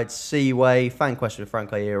Veil Bride, Seaway, Fan Question with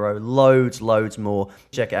Frank Iero, loads more.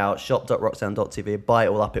 Check it out, shop.roxanne.tv. Buy it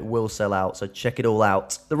all up, it will sell out, so check it all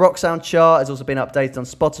out. The Rock Sound chart has also been updated on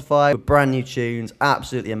Spotify with brand new tunes,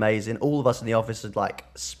 absolutely amazing. All of us in the office are like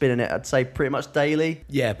spinning it, I'd say pretty much daily.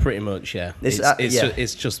 Yeah, pretty much, yeah.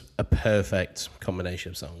 It's just a perfect combination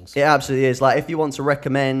of songs. It absolutely is. Like, if you want to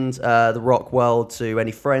recommend the rock world to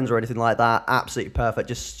any friends or anything like that, absolutely perfect.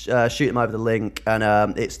 Just shoot them over the link,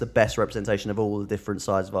 and it's the best representation of all the different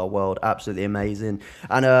sides of our world. Absolutely amazing.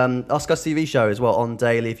 And our Scuzz TV show as well on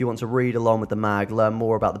daily. If you want to read along with the mag, learn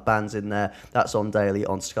more about the bands in there, that's on daily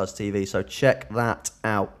on Scuzz TV. So check that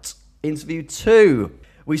out. Interview 2.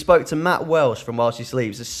 We spoke to Matt Welsh from While She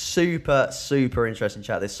Sleeps. A super, super interesting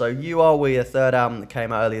chat this. So You Are We, a third album that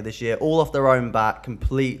came out earlier this year, all off their own back,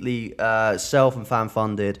 completely self and fan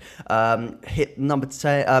funded. Hit number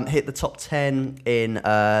 10, hit the top 10 in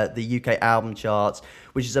the UK album charts,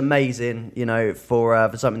 which is amazing, you know,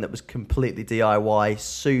 for something that was completely DIY.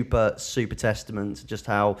 Super, super testament to just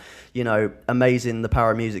how, you know, amazing the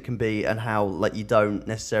power of music can be, and how like you don't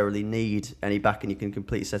necessarily need any backing. You can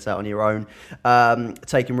completely set out on your own.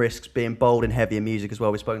 Taking risks, being bold in heavier music as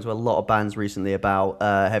well. We've spoken to a lot of bands recently about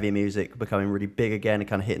heavier music becoming really big again and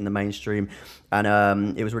kind of hitting the mainstream.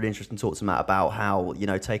 And it was really interesting to talk to Matt about how, you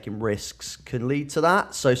know, taking risks can lead to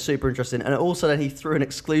that. So super interesting. And also then he threw an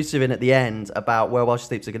exclusive in at the end about where While She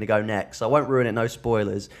Sleeps are going to go next. So I won't ruin it, no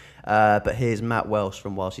spoilers. But here's Matt Welsh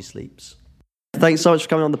from While She Sleeps. Thanks so much for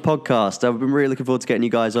coming on the podcast. I've been really looking forward to getting you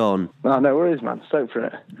guys on. Oh, no worries, man. Stoked for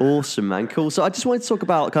it. Awesome, man. Cool. So I just wanted to talk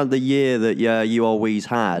about kind of the year that You Always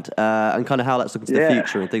had, and kind of how that's looking to the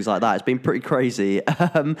future and things like that. It's been pretty crazy.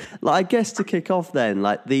 Like, I guess to kick off then,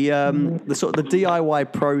 like the sort of the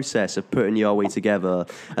DIY process of putting You Always together,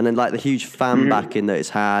 and then like the huge fan backing that it's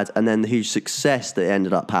had, and then the huge success that it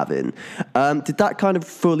ended up having. Did that kind of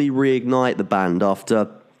fully reignite the band after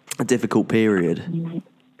a difficult period?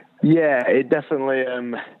 Yeah, it definitely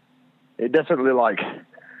like,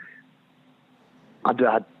 I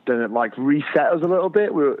don't know, like reset us a little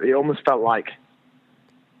bit. It almost felt like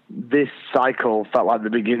this cycle felt like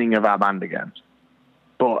the beginning of our band again,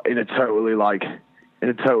 but in a totally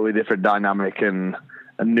different dynamic and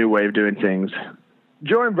a new way of doing things.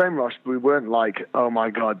 During Brainwash, we weren't like, oh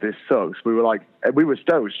my God, this sucks. We were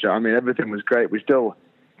stoked. I mean, everything was great. We still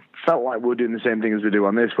felt like we were doing the same thing as we do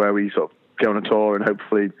on this, where we sort of go on a tour and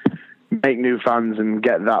hopefully make new fans and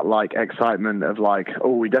get that like excitement of like,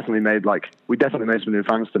 oh, we definitely made some new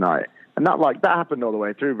fans tonight, and that happened all the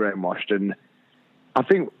way through Brainwashed. And I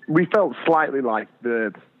think we felt slightly like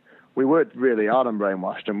we worked really hard on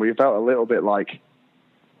Brainwashed, and we felt a little bit like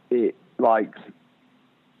it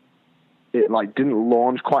didn't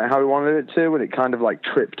launch quite how we wanted it to, and it kind of like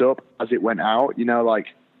tripped up as it went out, like,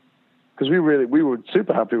 because we were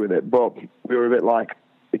super happy with it, but we were a bit like,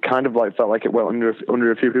 it kind of like felt like it went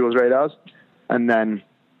under a few people's radars, and then,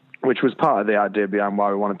 which was part of the idea behind why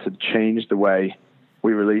we wanted to change the way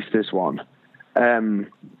we released this one. But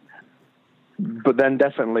then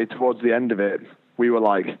definitely towards the end of it, we were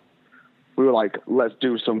like, let's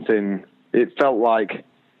do something. It felt like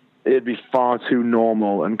it'd be far too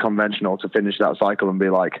normal and conventional to finish that cycle and be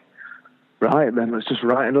like, right, then let's just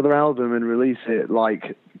write another album and release it. Like, do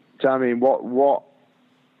you know what I mean? What,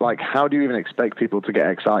 like, how do you even expect people to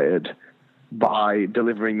get excited by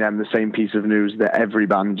delivering them the same piece of news that every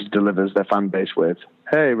band delivers their fan base with?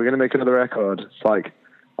 Hey, we're going to make another record. It's like,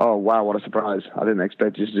 oh, wow, what a surprise. I didn't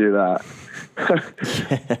expect you to do that.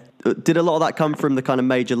 Yeah. Did a lot of that come from the kind of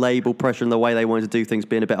major label pressure and the way they wanted to do things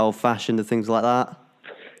being a bit old-fashioned and things like that?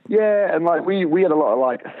 Yeah, and like we had a lot of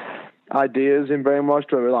like ideas in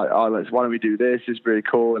Brainwashed where we were like, oh, why don't we do this? It's pretty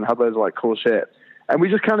cool, and have those like cool shit. And we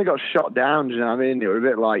just kind of got shot down. Do you know what I mean? It was a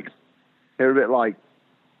bit like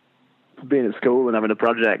being at school and having a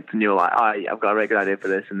project, and you're like, I've got a really good idea for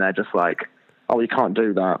this, and they're just like, oh, you can't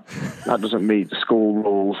do that. That doesn't meet the school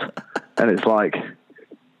rules. And it's like,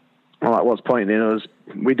 well, like, what's the point in us?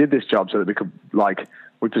 We did this job so that we could, like,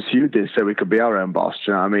 we pursued this so we could be our own boss.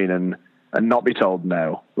 Do you know what I mean? And not be told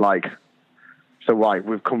no. Like, so like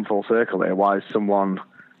we've come full circle here. Why is someone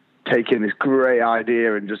taking this great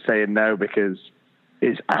idea and just saying no because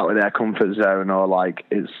it's out of their comfort zone, or like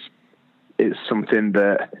it's something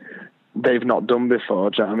that they've not done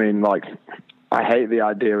before? Do you know what I mean? Like, I hate the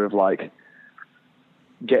idea of like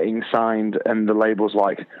getting signed and the label's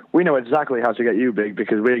like, we know exactly how to get you big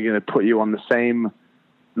because we're going to put you on the same,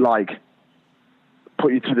 like,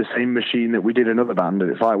 put you through the same machine that we did another band. And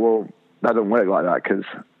it's like, well, that doesn't work like that, because,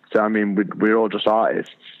 so I mean, we're all just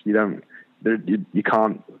artists. You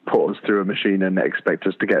can't put us through a machine and expect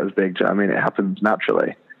us to get as big. I mean, it happens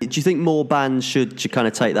naturally. Do you think more bands should kind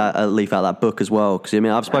of take that leaf out of that book as well? Because I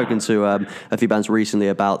mean, I've spoken to a few bands recently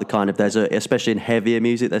about the kind of, especially in heavier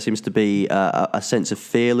music, there seems to be a sense of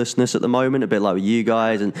fearlessness at the moment, a bit like with you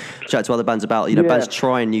guys, and chat to other bands about bands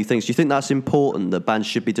trying new things. Do you think that's important, that bands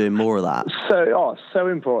should be doing more of that? So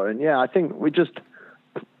important. Yeah, I think we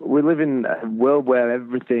live in a world where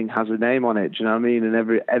everything has a name on it. Do you know what I mean?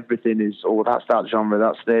 And everything is, oh, that's that genre,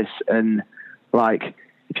 that's this, and like,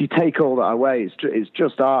 if you take all that away, it's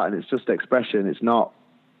just art and it's just expression. It's not.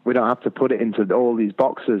 We don't have to put it into all these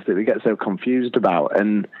boxes that we get so confused about,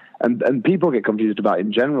 and people get confused about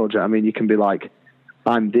in general. Do you know what I mean? You can be like,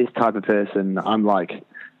 I'm this type of person. I'm like,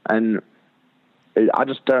 and I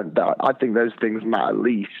just don't. I think those things matter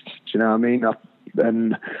least. Do you know what I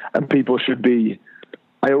mean? And people should be.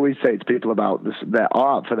 I always say to people about their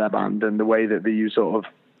art for their band and the way that they use sort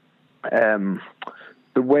of.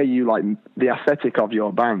 The way you like the aesthetic of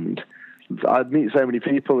your band. I'd meet so many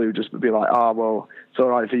people who just would be like, well, it's all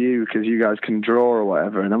right for you because you guys can draw or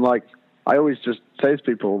whatever. And I'm like, I always just say to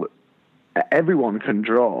people that everyone can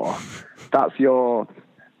draw. That's your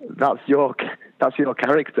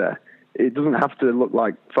character. It doesn't have to look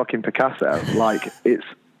like fucking Picasso. Like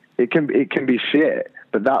it can be shit,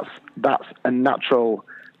 but that's a natural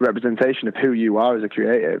representation of who you are as a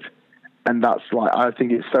creative. And that's like, I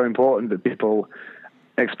think it's so important that people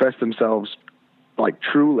express themselves like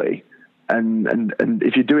truly, and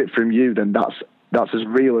if you do it from you, then that's as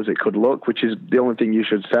real as it could look, which is the only thing you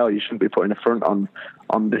should sell. You shouldn't be putting a front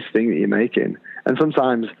on this thing that you're making. And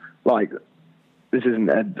sometimes, like, this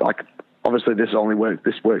isn't like, obviously this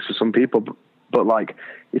works for some people, but like,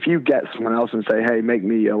 if you get someone else and say, hey, make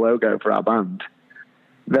me a logo for our band,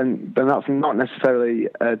 then that's not necessarily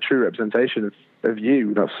a true representation of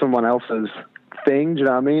you. That's someone else's thing. Do you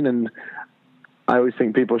know what I mean? And I always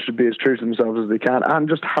think people should be as true to themselves as they can and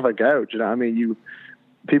just have a go. Do you know what I mean?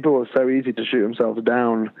 People are so easy to shoot themselves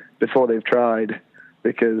down before they've tried,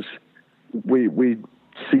 because we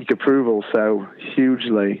seek approval so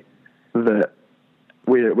hugely that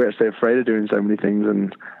we're so afraid of doing so many things.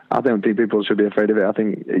 And I don't think people should be afraid of it. I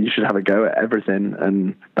think you should have a go at everything,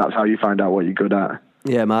 and that's how you find out what you're good at.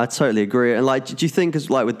 Yeah, man, I totally agree. And like, do you think, as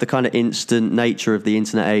like with the kind of instant nature of the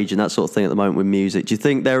internet age and that sort of thing at the moment with music, do you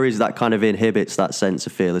think there is that kind of inhibits that sense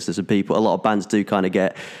of fearlessness of people? A lot of bands do kind of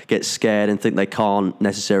get scared and think they can't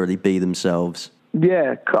necessarily be themselves.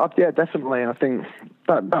 Yeah, definitely. I think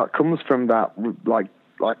that comes from that, like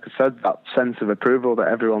like I said, that sense of approval that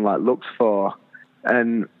everyone like looks for,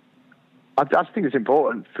 and I just think it's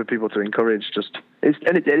important for people to encourage.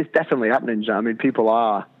 It's definitely happening. I mean, people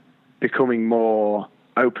are becoming more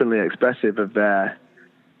openly expressive of their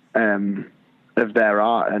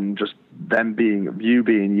art, and just them being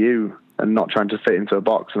you and not trying to fit into a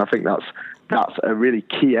box. And I think that's a really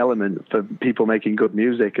key element for people making good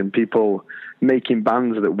music and people making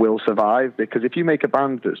bands that will survive. Because if you make a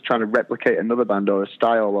band that's trying to replicate another band or a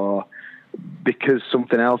style, or because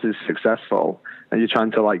something else is successful and you're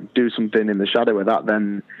trying to like do something in the shadow of that,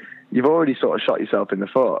 then you've already sort of shot yourself in the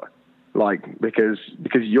foot. Like, because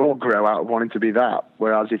you'll grow out of wanting to be that.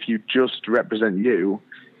 Whereas if you just represent you,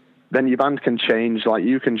 then your band can change like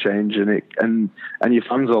you can change, and your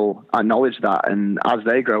fans will acknowledge that. And as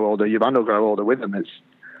they grow older, your band will grow older with them. It's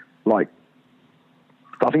like,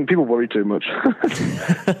 I think people worry too much.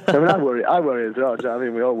 I mean, I worry as well. I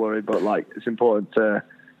mean, we all worry, but like, it's important to.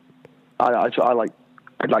 I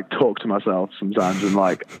talk to myself sometimes, and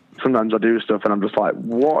like sometimes I do stuff, and I'm just like,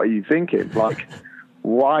 what are you thinking? Like,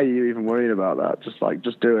 why are you even worrying about that?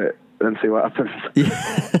 Just do it and see what happens.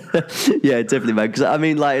 Yeah, definitely, man. Because I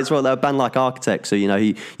mean, like as well, a band like Architects, so you know,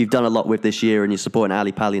 you've done a lot with this year, and you're supporting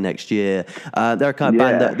Ali Pali next year. They're a kind of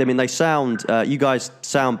band that, I mean, they sound. You guys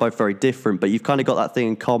sound both very different, but you've kind of got that thing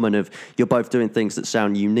in common of you're both doing things that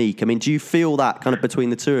sound unique. I mean, do you feel that kind of between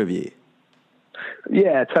the two of you?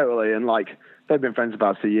 Yeah, totally. And like, they've been friends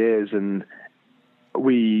about 2 years, and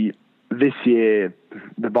this year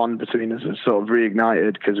the bond between us has sort of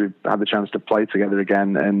reignited because we've had the chance to play together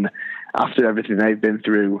again. And after everything they've been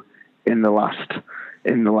through in the last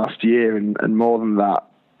year and more than that,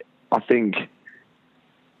 I think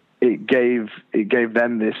it gave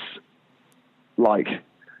them this, like,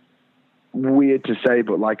 weird to say,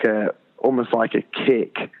 but like almost like a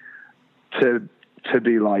kick to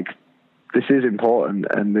be like, this is important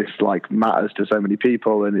and this like matters to so many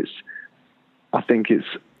people. And I think it's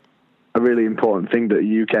a really important thing that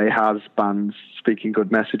the UK has bands speaking good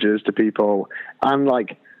messages to people and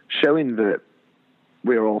like showing that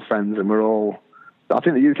we're all friends and I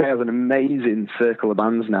think the UK has an amazing circle of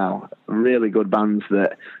bands now, really good bands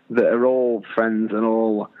that are all friends and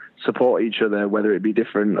all support each other, whether it be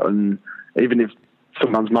different, and even if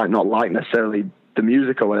some bands might not like necessarily the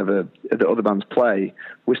music or whatever that other bands play,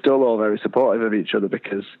 we're still all very supportive of each other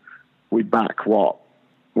because we back what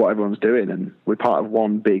everyone's doing, and we're part of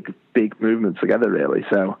one big movement together, really.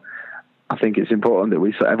 So I think it's important that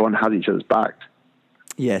everyone has each other's back.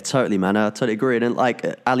 Yeah, totally, man. I totally agree. And like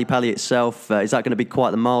Ali Pali itself, is that going to be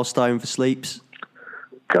quite the milestone for Sleeps?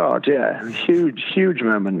 God, yeah, huge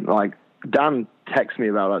moment. Like, Dan texted me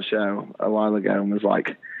about that show a while ago and was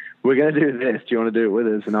like, "We're going to do this. Do you want to do it with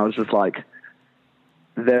us?" And I was just like,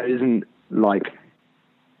 there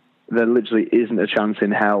literally isn't a chance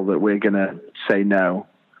in hell that we're going to say no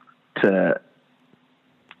to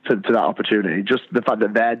that opportunity. Just the fact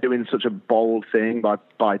that they're doing such a bold thing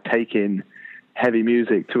by taking heavy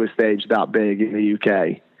music to a stage that big in the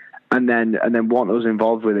UK, and then want us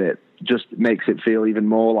involved with it, just makes it feel even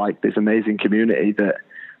more like this amazing community that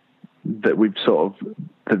we've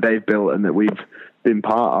that they've built and that we've been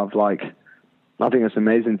part of. Like, I think it's an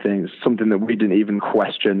amazing thing. It's something that we didn't even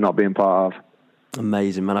question not being part of.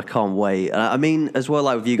 Amazing, man. I can't wait. I mean, as well,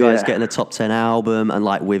 like with you guys getting a top 10 album, and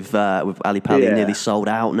like with Ali Pali nearly sold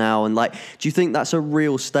out now, and like, do you think that's a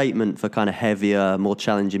real statement for kind of heavier, more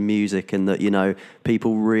challenging music, and that, you know,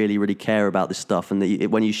 people really, really care about this stuff, and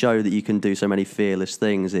that when you show that you can do so many fearless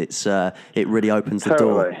things, it really opens the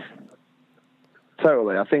door.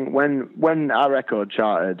 Totally. I think when our record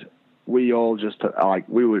charted, we all just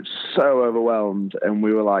we were so overwhelmed, and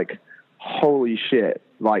we were like, holy shit,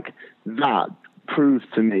 like that proved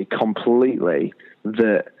to me completely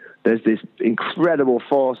that there's this incredible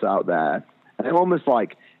force out there. And it almost was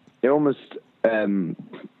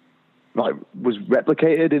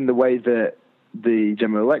replicated in the way that the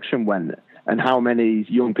general election went, and how many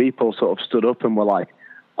young people sort of stood up and were like,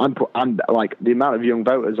 I'm like, the amount of young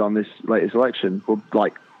voters on this latest election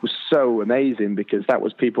was so amazing, because that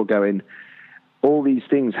was people going, all these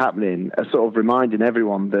things happening are sort of reminding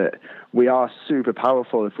everyone that we are super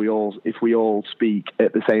powerful if we all speak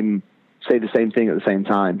at the same, say the same thing at the same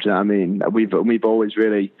time. Do you know what I mean? We've always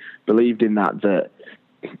really believed in that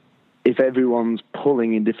if everyone's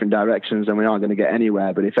pulling in different directions, then we aren't going to get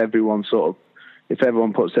anywhere. But if everyone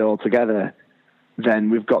puts it all together, then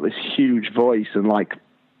we've got this huge voice. And like,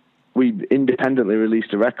 we independently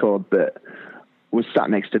released a record that was sat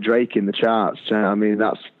next to Drake in the charts. Do you know what I mean?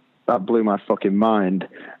 That blew my fucking mind.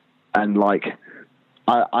 And like,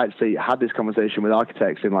 I actually had this conversation with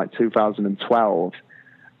Architects in like 2012,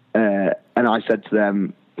 and I said to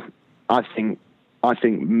them, I think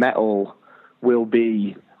metal will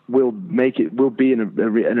be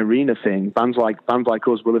an arena thing. Bands like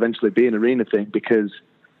us will eventually be an arena thing, because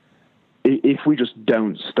if we just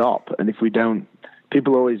don't stop, and if we don't,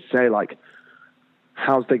 people always say like,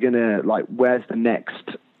 how's they gonna, like, where's the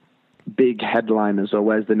next big headliners, or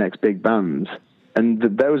where's the next big bands? And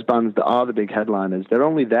those bands that are the big headliners, they're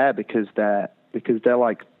only there because they're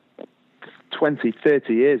like 20,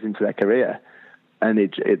 30 years into their career. And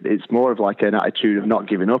it's more of like an attitude of not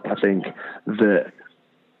giving up. I think that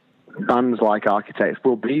bands like Architects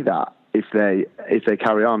will be that if they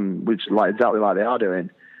carry on, which like exactly like they are doing.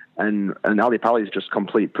 And Ali Pali is just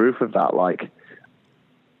complete proof of that. Like,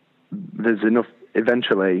 there's enough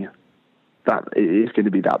eventually that it is going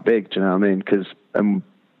to be that big. Do you know what I mean? Because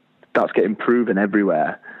that's getting proven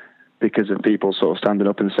everywhere because of people sort of standing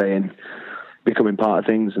up and saying, becoming part of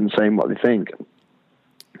things and saying what they think.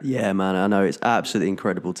 Yeah, man, I know. It's absolutely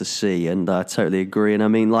incredible to see, and I totally agree. And I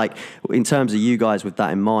mean, like, in terms of you guys with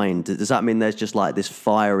that in mind, does that mean there's just like this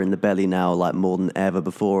fire in the belly now, like more than ever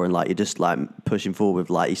before, and like you're just like pushing forward,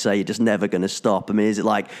 like you say, you're just never going to stop? I mean, is it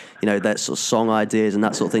like, you know, that sort of song ideas and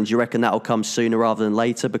that sort of thing? Do you reckon that'll come sooner rather than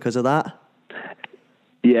later because of that?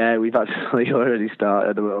 Yeah, we've actually already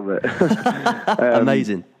started a little bit.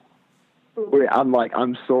 Amazing.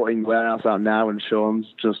 I'm sorting warehouse out now, and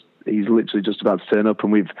he's literally just about to turn up,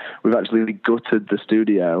 and we've actually gutted the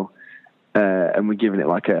studio, and we're giving it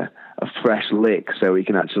like a fresh lick, so we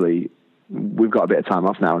can actually, we've got a bit of time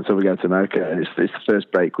off now until we go to America, and it's the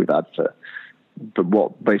first break we've had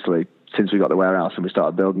basically since we got the warehouse and we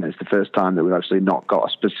started building it. It's the first time that we've actually not got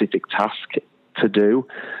a specific task to do,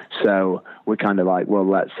 so we're kind of like, well,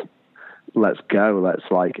 let's go, let's,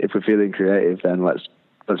 like, if we're feeling creative, then let's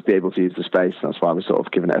be able to use the space. That's why we're sort of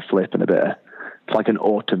giving it a flip and a bit of, it's like an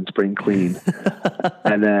autumn spring clean.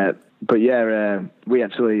 And but yeah,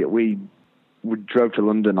 we drove to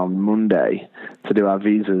London on Monday to do our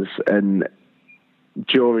visas, and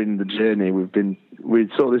during the journey we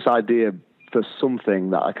saw this idea for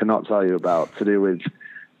something that I cannot tell you about, to do with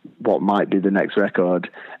what might be the next record,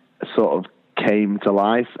 sort of came to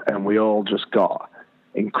life, and we all just got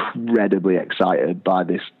incredibly excited by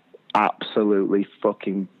this absolutely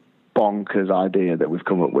fucking bonkers idea that we've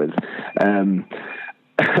come up with. And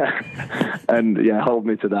yeah, hold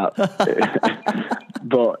me to that.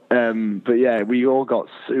 But yeah, we all got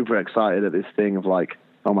super excited at this thing of like,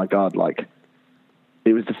 oh my God, like,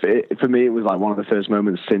 it was for me, it was like one of the first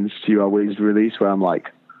moments since You Are We's release where I'm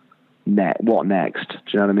like, what next? Do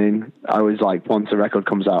you know what I mean? I always like, once a record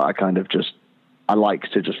comes out, I like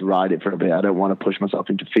to just ride it for a bit. I don't want to push myself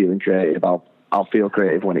into feeling creative. I'll feel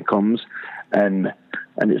creative when it comes, and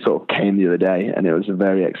it sort of came the other day, and it was a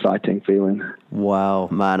very exciting feeling. Wow,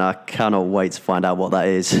 man, I cannot wait to find out what that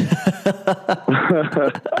is.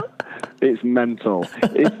 It's mental.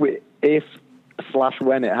 If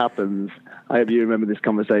when it happens, I hope you remember this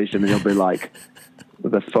conversation, and you'll be like,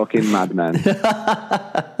 the fucking madman.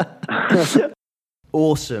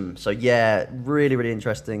 Awesome. So yeah, really, really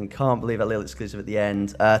interesting. Can't believe that little exclusive at the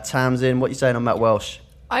end. Tamsin, what are you saying on Matt Welsh?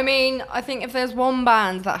 I mean, I think if there's one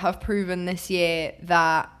band that have proven this year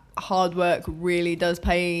that hard work really does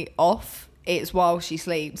pay off, it's While She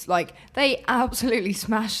Sleeps. Like, they absolutely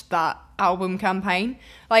smashed that album campaign.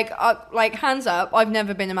 Like hands up, I've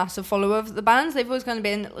never been a massive follower of the bands. They've always kind of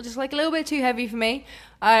been just like a little bit too heavy for me.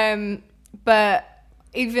 But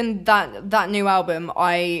even that new album,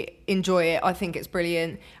 I enjoy it. I think it's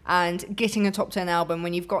brilliant. And getting a top 10 album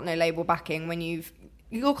when you've got no label backing, when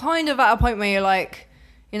you're kind of at a point where you're like,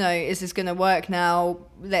 you know, is this going to work now?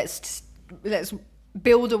 Let's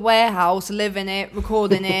build a warehouse, live in it,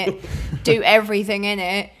 record in it, do everything in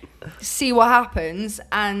it, see what happens.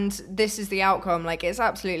 And this is the outcome. Like, it's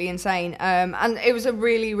absolutely insane. And it was a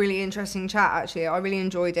really, really interesting chat, actually. I really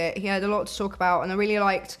enjoyed it. He had a lot to talk about, and I really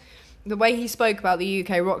liked the way he spoke about the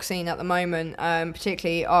UK rock scene at the moment,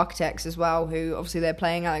 particularly Architects as well, who obviously they're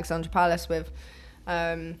playing Alexandra Palace with,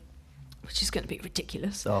 which is going to be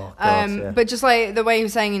ridiculous. Oh, God, yeah. But just like the way he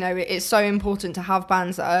was saying, you know, it's so important to have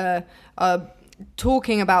bands that are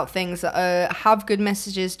talking about things that have good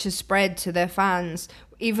messages to spread to their fans,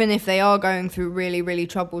 even if they are going through really, really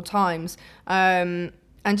troubled times. And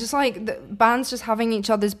just like the bands just having each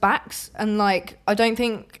other's backs, and like I don't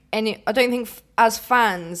think as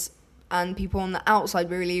fans and people on the outside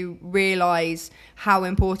really realise how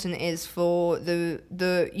important it is for the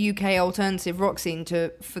UK alternative rock scene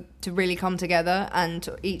to really come together and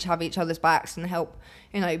to each have each other's backs and help,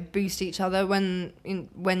 you know, boost each other when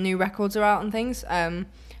new records are out and things.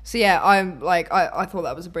 So yeah, I thought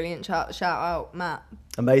that was a brilliant shout out, Matt.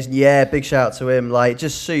 Amazing. Yeah, big shout out to him. Like,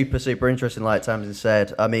 just super, super interesting, like Tamsin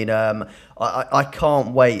said. I mean, I can't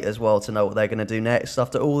wait as well to know what they're going to do next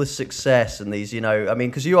after all this success and these, I mean,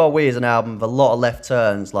 because You Are We is an album with a lot of left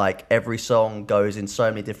turns. Like, every song goes in so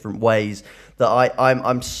many different ways that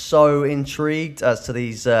I'm so intrigued as to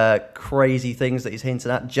these crazy things that he's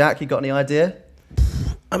hinting at. Jack, you got any idea?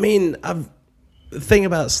 I mean, the thing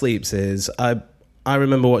about Sleeps is I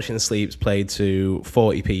remember watching Sleeps play to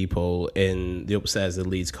 40 people in the upstairs of the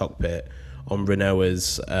Leeds cockpit on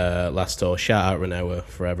Renoa's last tour. Shout out Renoa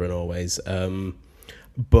forever and always. And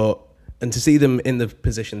to see them in the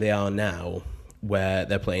position they are now, where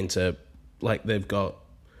they're playing to, like, they've got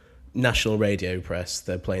national radio press,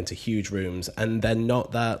 they're playing to huge rooms, and they're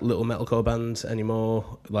not that little metalcore band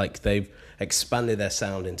anymore. Like, they've expanded their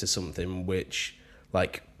sound into something which,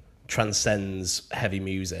 like, transcends heavy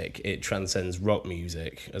music. It transcends rock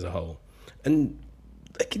music as a whole, and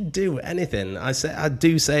they can do anything. I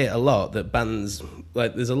do say it a lot that bands,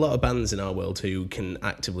 like, there's a lot of bands in our world who can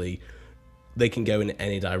they can go in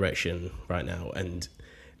any direction right now, and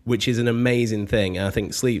which is an amazing thing. And I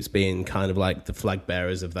think Sleeps being kind of like the flag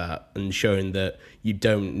bearers of that and showing that you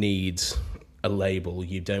don't need a label,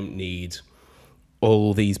 you don't need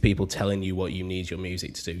all these people telling you what you need your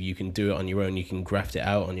music to do. You can do it on your own. You can graft it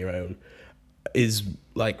out on your own. Is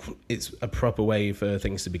like, it's a proper way for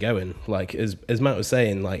things to be going. Like, as Matt was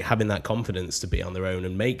saying, like, having that confidence to be on their own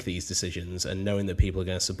and make these decisions and knowing that people are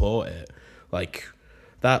going to support it. Like,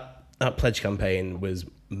 that pledge campaign was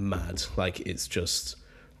mad. Like, it's just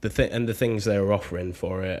the things they were offering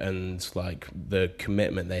for it, and like the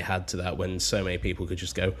commitment they had to that, when so many people could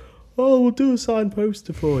just go, "Oh, we'll do a signed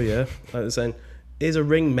poster for you." Like they're saying, here's a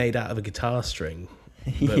ring made out of a guitar string.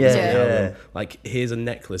 Yeah. Like, here's a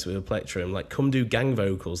necklace with a plectrum. Like, come do gang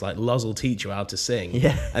vocals. Like, Loz will teach you how to sing.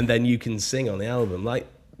 Yeah. And then you can sing on the album. Like,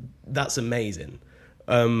 that's amazing.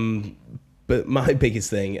 But my biggest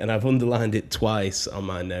thing, and I've underlined it twice on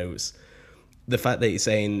my notes, the fact that you're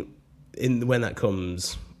saying when that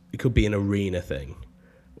comes, it could be an arena thing.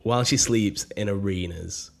 While She Sleeps in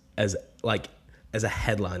arenas as a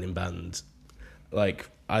headlining band. Like,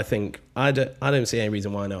 I think I don't see any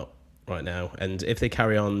reason why not right now. And if they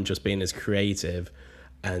carry on just being as creative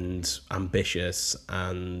and ambitious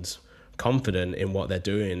and confident in what they're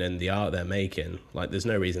doing and the art they're making, like, there's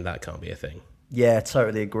no reason that can't be a thing. Yeah,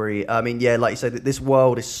 totally agree. I mean, yeah, like you said, this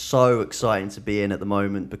world is so exciting to be in at the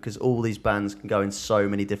moment because all these bands can go in so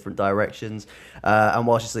many different directions. And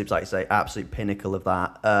While She Sleeps, like you say, absolute pinnacle of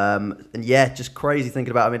that. And yeah, just crazy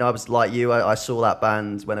thinking about, I mean, I was like you, I saw that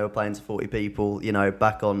band when they were playing to 40 people,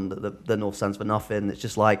 back on the North Stands for Nothing. It's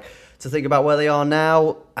just like, to think about where they are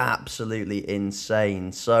now, absolutely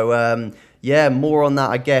insane. So, yeah, more on that,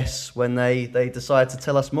 I guess, when they decide to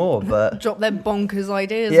tell us more. But drop their bonkers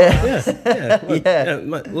ideas. Yeah,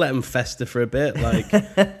 Let them fester for a bit. Like,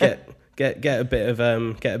 get a bit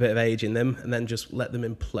of age in them, and then just let them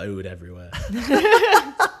implode everywhere.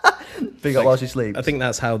 Big up While She Sleeps. I think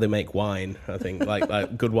that's how they make wine. I think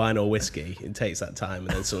like good wine or whiskey, it takes that time,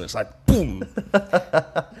 and then suddenly it's like boom.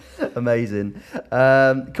 Amazing.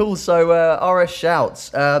 Cool. So RS shouts.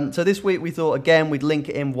 So this week we thought, again, we'd link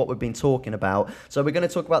it in with what we've been talking about. So we're going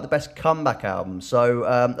to talk about the best comeback album. So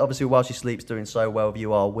obviously While She Sleeps doing so well with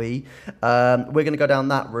You Are We. We're going to go down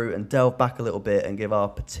that route and delve back a little bit and give our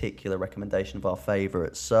particular recommendation of our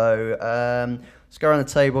favourites. So let's go around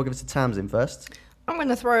the table. I'll give it to Tamsin first. I'm going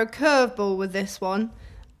to throw a curveball with this one,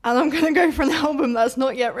 and I'm going to go for an album that's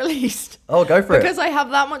not yet released. Oh, go for it. Because I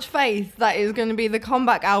have that much faith that is going to be the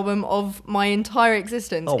comeback album of my entire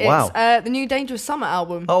existence. Oh, wow. It's the new Dangerous Summer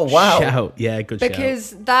album. Oh, wow. Shout. Yeah, good shout.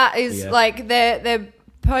 Because that is, like, they're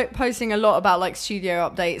posting a lot about, like, studio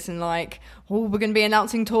updates and, like, we're going to be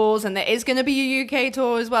announcing tours, and there is going to be a UK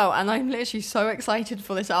tour as well. And I'm literally so excited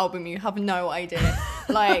for this album. You have no idea.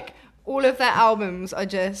 Like, all of their albums are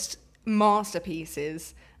just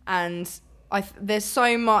masterpieces, and there's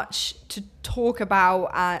so much to talk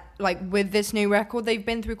about like with this new record. They've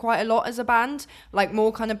been through quite a lot as a band, like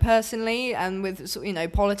more kind of personally and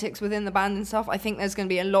with politics within the band and stuff. I think there's going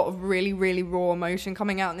to be a lot of really, really raw emotion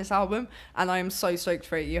coming out in this album, and I am so stoked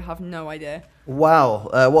for it. You have no idea. Wow,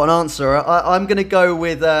 what an answer. I'm going to go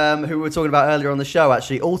with who we were talking about earlier on the show,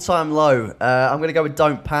 actually, All Time Low. I'm going to go with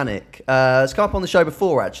Don't Panic. It's come up on the show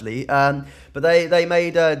before, actually, but they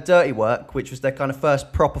made Dirty Work, which was their kind of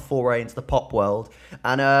first proper foray into the pop world.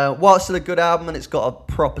 And while it's still a good album and it's got a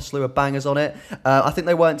proper slew of bangers on it, I think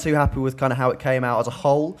they weren't too happy with kind of how it came out as a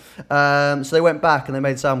whole. So they went back and they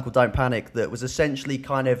made this album called Don't Panic that was essentially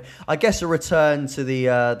kind of, I guess, a return to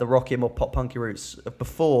the rocky, more pop punky roots of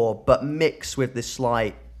before, but mixed with this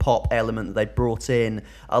slight pop element that they brought in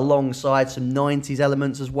alongside some 90s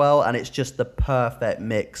elements as well, and it's just the perfect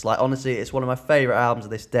mix. Like, honestly, it's one of my favourite albums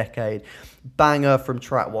of this decade. Banger from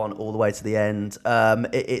track 1 all the way to the end.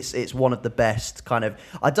 It's one of the best kind of.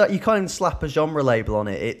 You can't even slap a genre label on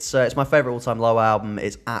it. It's my favourite all-time low album.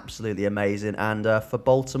 It's absolutely amazing, and for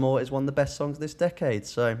Baltimore, it's one of the best songs of this decade.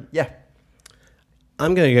 So yeah,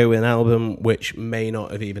 I'm going to go with an album which may not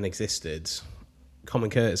have even existed. Common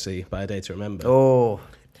Courtesy by A Day to Remember. Oh,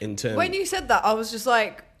 When you said that, I was just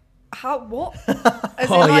like, how, what? As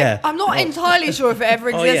Oh, in, like, yeah. I'm not entirely sure if it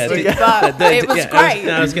ever Oh, yeah, existed, did- but it was great.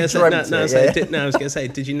 I was going to say, Dreamt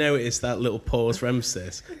it, did you notice that little pause for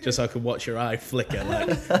emphasis, just so I could watch your eye flicker,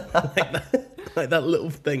 like that little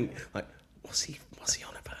thing, like what's he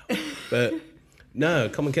on about? But no,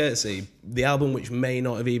 Common Courtesy, the album which may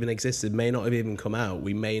not have even existed, may not have even come out.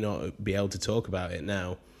 We may not be able to talk about it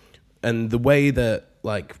now, and the way that,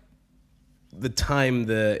 like, the time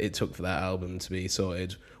that it took for that album to be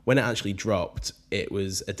sorted. When it actually dropped, it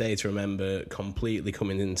was A Day to Remember completely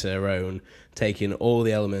coming into their own, taking all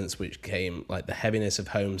the elements which came, like the heaviness of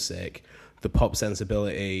Homesick, the pop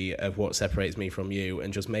sensibility of What Separates Me From You,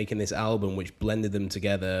 and just making this album which blended them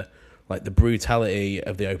together, like the brutality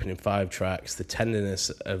of the opening 5 tracks, the tenderness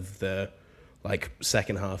of the, like,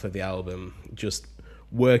 second half of the album, just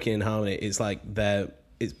working in harmony. It's like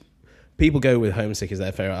people go with Homesick as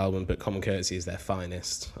their favourite album, but Common Courtesy is their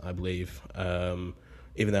finest, I believe.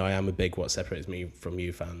 Even though I am a big What Separates Me From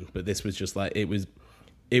You fan, but this was just like, it was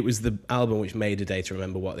the album which made A Day to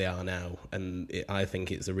Remember what they are now, and I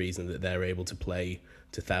think it's the reason that they're able to play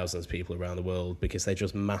to thousands of people around the world, because they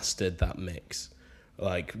just mastered that mix,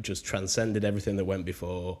 like just transcended everything that went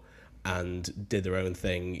before and did their own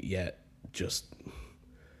thing, yet just...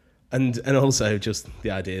 And also just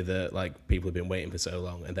the idea that, like, people have been waiting for so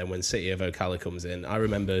long, and then when City of Ocala comes in, I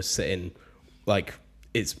remember sitting, like,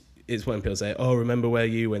 it's when people say, oh, remember where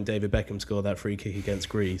when David Beckham scored that free kick against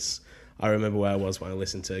Greece? I remember where I was when I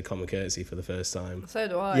listened to Common Courtesy for the first time. So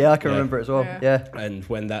do I. yeah, I can remember it as well. Yeah. And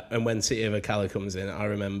when City of Ocala comes in, I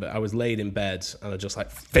remember I was laid in bed and I just,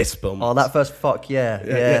 like, fist bumped. Oh, that first fuck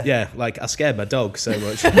yeah. Yeah. Like, I scared my dog so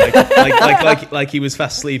much. like he was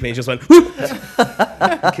fast sleeping. He just went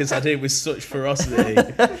because I did it with such ferocity.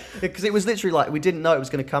 Because it was literally like, we didn't know it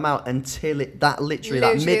was going to come out until literally Literally, they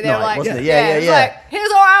were midnight, like, wasn't it? It was like,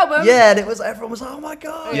 here's our album. Yeah, and everyone was like, oh my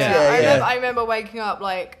god. I remember waking up,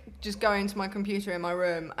 like, just going to my computer in my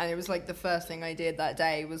room, and it was like the first thing I did that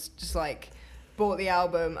day was just like bought the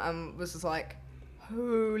album and was just like,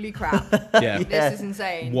 holy crap. Yeah. This is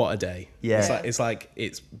insane. What a day. Yeah.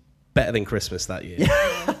 It's better than Christmas that year.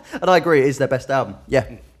 And I agree, it is their best album. Yeah,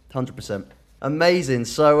 100%. Amazing.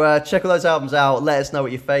 So check all those albums out. Let us know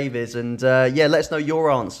what your fave is. And let us know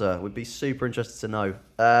your answer. We'd be super interested to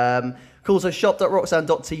know. Cool. So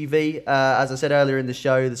shop.rocksound.tv. As I said earlier in the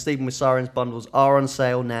show, the Sleeping with Sirens bundles are on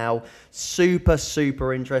sale now. Super,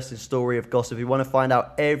 super interesting story of gossip. If you want to find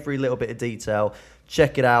out every little bit of detail,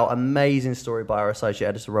 check it out. Amazing story by our associate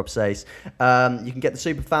editor, Rob Sace. You can get the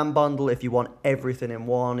Super Fan Bundle if you want everything in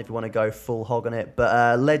one, if you want to go full hog on it.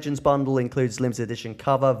 But Legends Bundle includes limited edition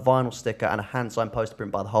cover, vinyl sticker, and a hand-signed poster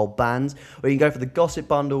print by the whole band. Or you can go for the Gossip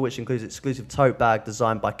Bundle, which includes exclusive tote bag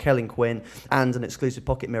designed by Kellen Quinn and an exclusive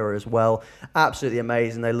pocket mirror as well. Absolutely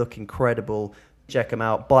amazing. They look incredible. Check them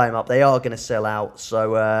out, buy them up. They are going to sell out.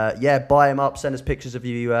 So, buy them up. Send us pictures of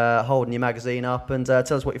you holding your magazine up, and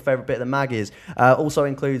tell us what your favourite bit of the mag is. Also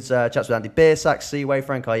includes chats with Andy Biersack, Seaway,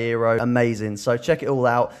 Frank Iero. Amazing. So check it all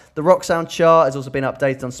out. The Rock Sound chart has also been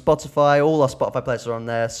updated on Spotify. All our Spotify playlists are on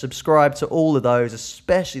there. Subscribe to all of those,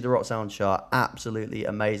 especially the Rock Sound chart. Absolutely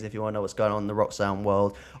amazing if you want to know what's going on in the Rock Sound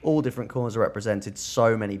world. All different corners are represented.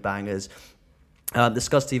 So many bangers. The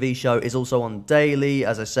Scuzz TV show is also on daily.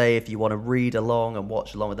 As I say, if you want to read along and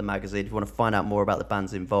watch along with the magazine, if you want to find out more about the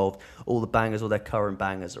bands involved, all the bangers, all their current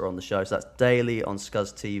bangers are on the show. So that's daily on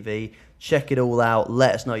Scuzz TV. Check it all out.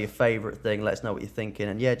 Let us know your favourite thing. Let us know what you're thinking.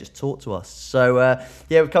 And just talk to us. So,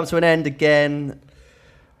 we've come to an end again.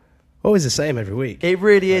 Always the same every week. It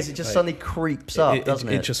really is. It just suddenly creeps up, doesn't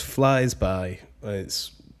it? It just flies by.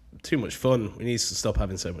 It's too much fun. We need to stop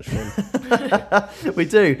having so much fun. We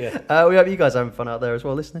do. Yeah. We hope you guys are having fun out there as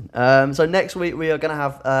well listening. So next week we are going to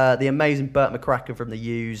have the amazing Burt McCracken from The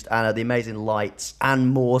Used and the amazing Lights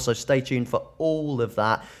and more. So stay tuned for all of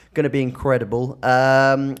that. Going to be incredible.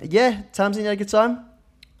 Tamsin, you had a good time?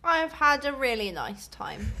 I've had a really nice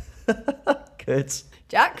time. Good.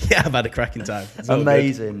 Jack? Yeah, I've had a cracking time.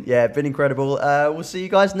 Amazing. Yeah, been incredible. We'll see you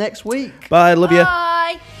guys next week. Bye. Love you. Bye.